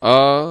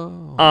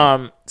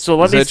 Oh. So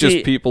let Is me that see.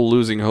 just people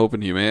losing hope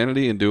in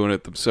humanity and doing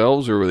it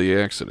themselves, or were the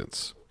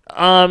accidents?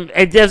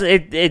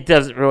 It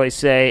doesn't really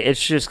say.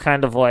 It's just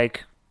kind of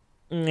like,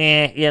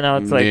 nah, you know.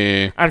 It's Nah.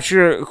 like I'm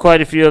sure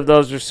quite a few of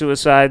those are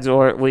suicides,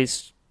 or at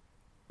least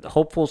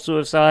hopeful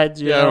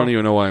suicides. You Yeah, know? I don't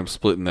even know why I'm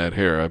splitting that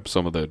hair.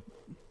 Some of the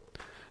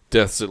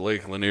deaths at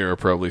Lake Lanier are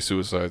probably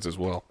suicides as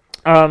well.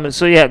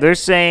 So yeah, they're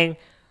saying,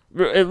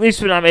 at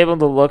least when I'm able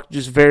to look,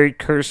 just very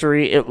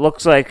cursory, it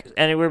looks like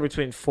anywhere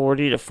between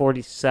 40 to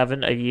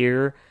 47 a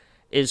year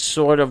is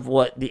sort of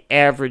what the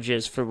average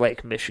is for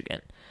Lake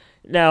Michigan.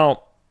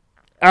 Now,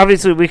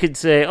 obviously, we could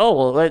say, oh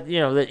well,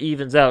 that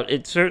evens out.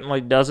 It certainly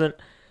doesn't,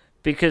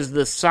 because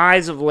the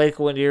size of Lake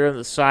Lanier and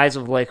the size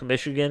of Lake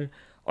Michigan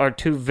are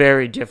two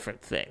very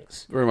different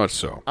things. Very much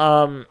so.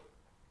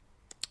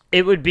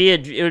 It would be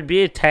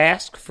a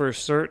task for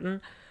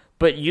certain,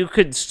 but you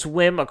could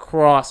swim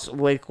across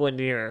Lake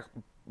Lanier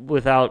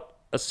without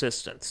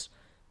assistance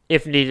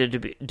if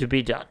needed to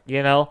be done.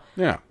 You know,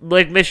 Yeah.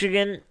 Lake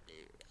Michigan,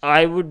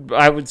 I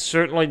would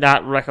certainly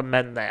not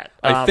recommend that.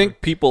 I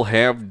think people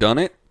have done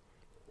it,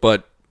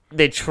 but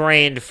they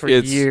trained for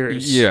it's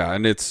years. Yeah,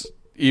 and it's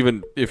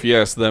even if you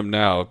ask them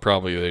now,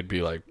 probably they'd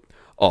be like,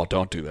 "Oh,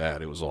 don't do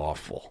that. It was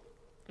awful."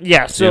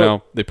 Yeah.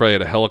 So they probably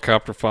had a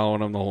helicopter following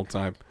them the whole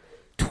time.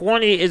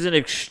 20 is an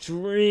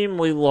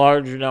extremely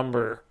large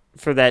number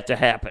for that to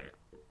happen.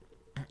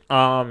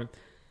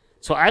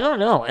 So I don't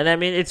know. And I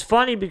mean, it's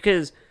funny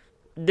because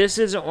this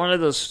isn't one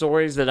of those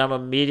stories that I'm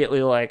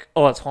immediately like,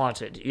 oh, it's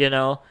haunted, you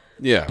know?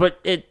 Yeah,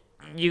 But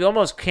you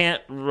almost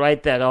can't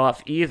write that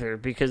off either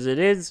because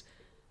it's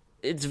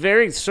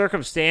very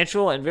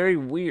circumstantial and very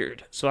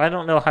weird. So I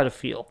don't know how to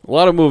feel. a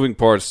lot of moving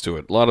parts to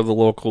it. A lot of the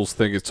locals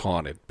think it's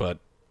haunted, but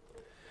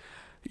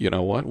you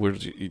know what? What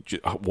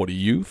do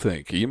you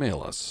think?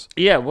 Email us.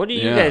 Yeah, what do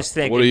you guys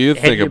think? What do you Have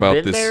think about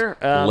been this there?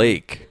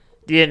 lake?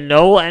 Do you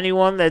know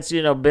anyone that's,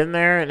 been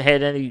there and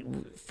had any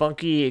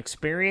funky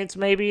experience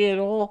maybe at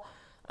all?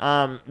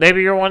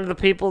 Maybe you're one of the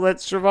people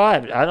that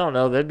survived. I don't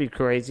know. That'd be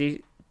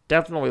crazy.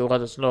 Definitely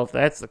let us know if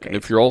that's the case. And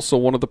if you're also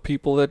one of the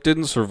people that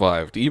didn't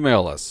survive,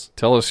 email us.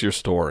 Tell us your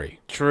story.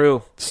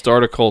 True.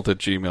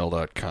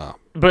 Startacult@gmail.com.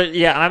 But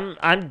yeah,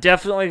 I'm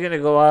definitely going to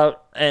go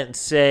out and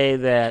say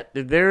that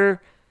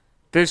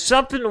there's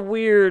something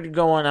weird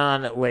going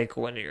on at Lake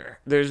Lanier.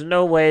 There's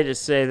no way to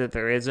say that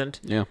there isn't.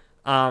 Yeah.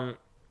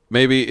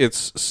 Maybe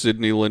it's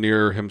Sidney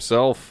Lanier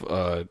himself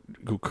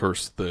who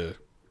cursed the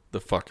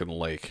fucking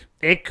lake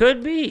It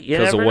could be. You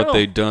because of never what know.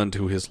 they'd done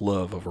to his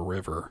love of a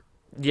river.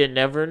 You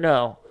never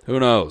know. Who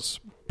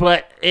knows?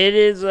 But it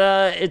is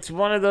it's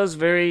one of those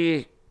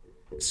very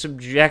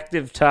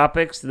subjective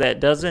topics that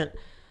doesn't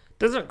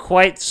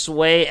quite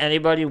sway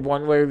anybody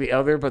one way or the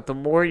other, but the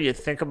more you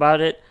think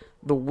about it,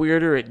 the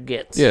weirder it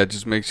gets. Yeah, it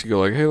just makes you go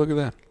like, hey, look at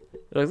that.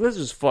 Like, this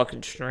is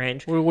fucking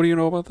strange. What do you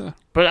know about that?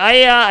 But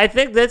I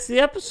think that's the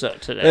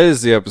episode today. That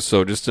is the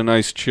episode. Just a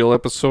nice, chill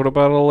episode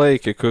about a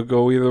lake. It could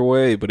go either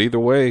way, but either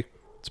way,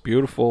 it's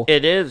beautiful.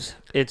 It is.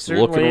 It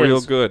certainly Looking is.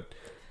 real good.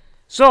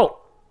 So,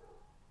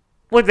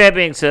 with that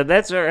being said,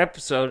 that's our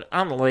episode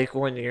on Lake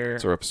Lanier.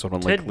 It's our episode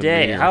on Lake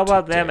today. Lanier How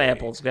about today. them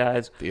apples,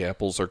 guys? The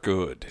apples are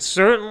good.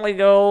 Certainly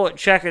go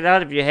check it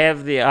out if you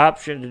have the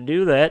option to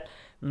do that.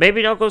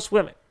 Maybe don't go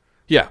swimming.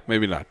 Yeah,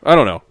 maybe not. I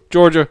don't know.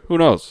 Georgia, who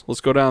knows?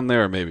 Let's go down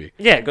there maybe.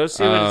 Yeah, go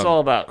see what it's all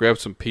about. Grab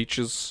some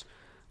peaches.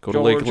 Go to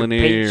Georgia Lake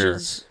Lanier.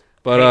 Peaches,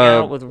 But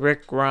hang out with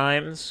Rick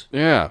Grimes.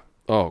 yeah.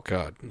 Oh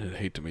God, I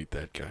hate to meet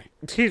that guy.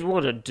 He's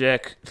what a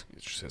dick.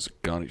 He just has a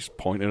gun. He's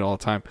pointing it all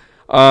the time.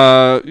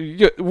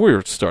 Yeah,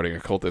 we're starting a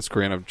cult that's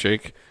random,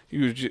 Jake.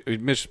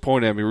 Mitch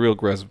pointed at me real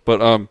aggressive,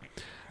 but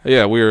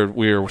yeah,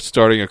 we're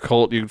starting a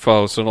cult. You can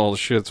follow us on all the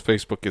shits: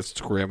 Facebook,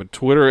 Instagram, and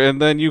Twitter,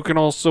 and then you can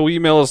also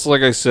email us,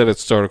 like I said, at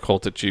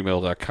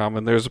startacult@gmail.com,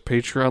 and there's a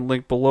Patreon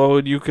link below,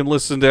 and you can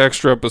listen to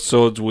extra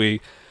episodes we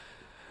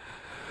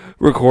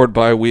record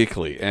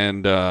bi-weekly,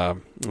 and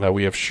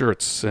we have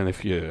shirts, and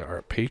if you are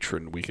a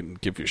patron, we can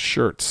give you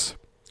shirts.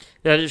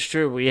 That is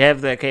true. We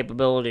have that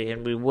capability,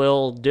 and we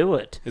will do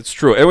it. It's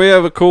true. And we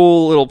have a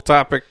cool little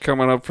topic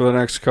coming up for the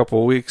next couple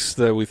of weeks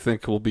that we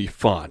think will be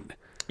fun.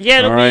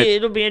 Yeah, All right.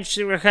 it'll be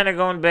interesting. We're kind of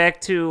going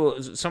back to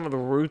some of the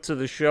roots of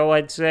the show,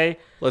 I'd say.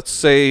 Let's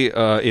say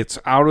it's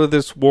out of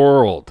this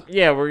world.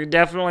 Yeah, we're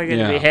definitely going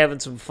to be Yeah. having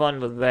some fun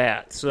with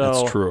that. So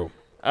That's true.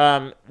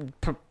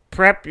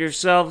 Prep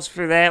yourselves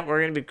for that.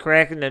 We're going to be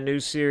cracking a new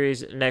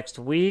series next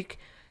week.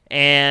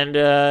 And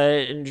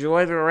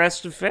enjoy the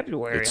rest of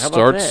February. It How about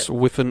starts that?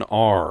 with an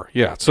R.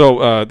 Yeah,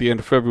 so the end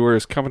of February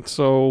is coming,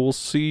 so we'll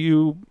see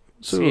you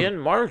soon. See you in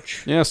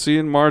March. Yeah, see you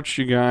in March,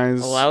 you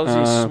guys. Lousy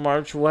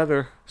smarch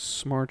weather.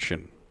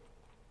 Smarchin'.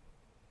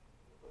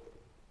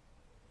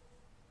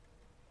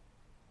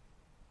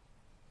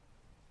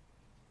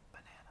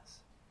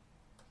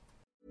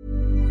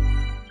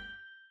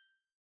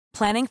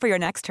 Planning for your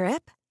next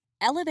trip?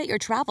 Elevate your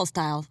travel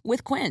style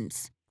with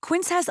Quince.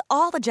 Quince has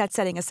all the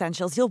jet-setting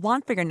essentials you'll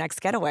want for your next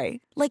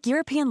getaway, like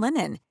European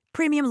linen,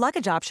 premium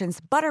luggage options,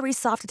 buttery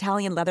soft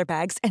Italian leather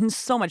bags, and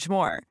so much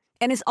more.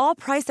 And is all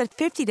priced at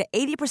 50 to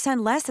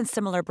 80% less than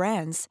similar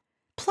brands.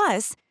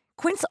 Plus,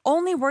 Quince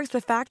only works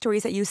with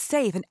factories that use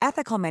safe and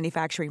ethical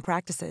manufacturing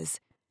practices.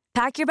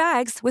 Pack your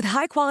bags with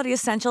high-quality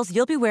essentials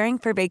you'll be wearing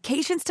for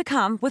vacations to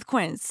come with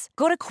Quince.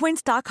 Go to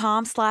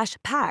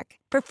quince.com/pack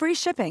for free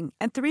shipping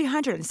and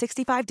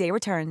 365-day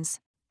returns.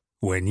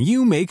 When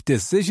you make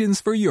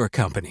decisions for your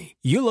company,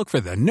 you look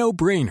for the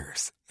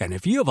no-brainers. And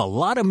if you have a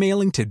lot of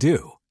mailing to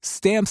do,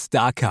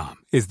 Stamps.com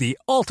is the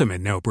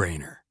ultimate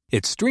no-brainer.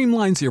 It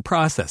streamlines your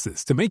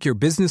processes to make your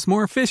business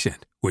more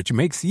efficient, which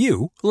makes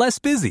you less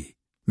busy.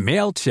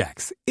 Mail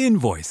checks,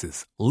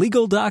 invoices,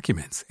 legal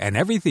documents, and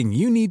everything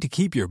you need to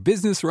keep your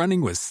business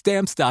running with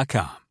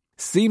Stamps.com.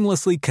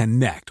 Seamlessly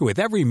connect with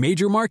every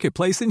major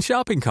marketplace and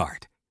shopping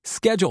cart.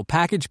 Schedule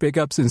package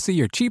pickups and see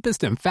your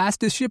cheapest and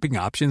fastest shipping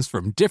options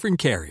from different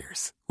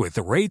carriers. With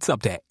rates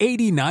up to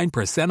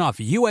 89% off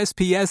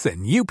USPS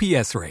and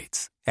UPS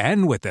rates.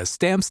 And with the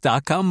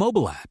Stamps.com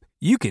mobile app,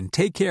 you can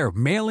take care of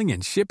mailing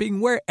and shipping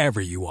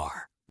wherever you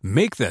are.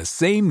 Make the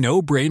same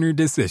no-brainer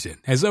decision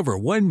as over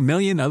 1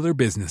 million other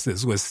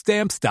businesses with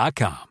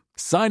Stamps.com.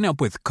 Sign up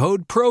with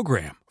code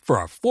PROGRAM for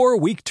a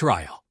 4-week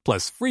trial,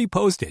 plus free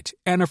postage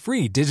and a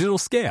free digital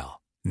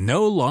scale.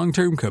 No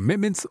long-term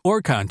commitments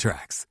or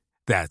contracts.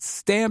 That's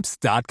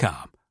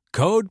Stamps.com.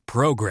 Code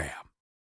PROGRAM.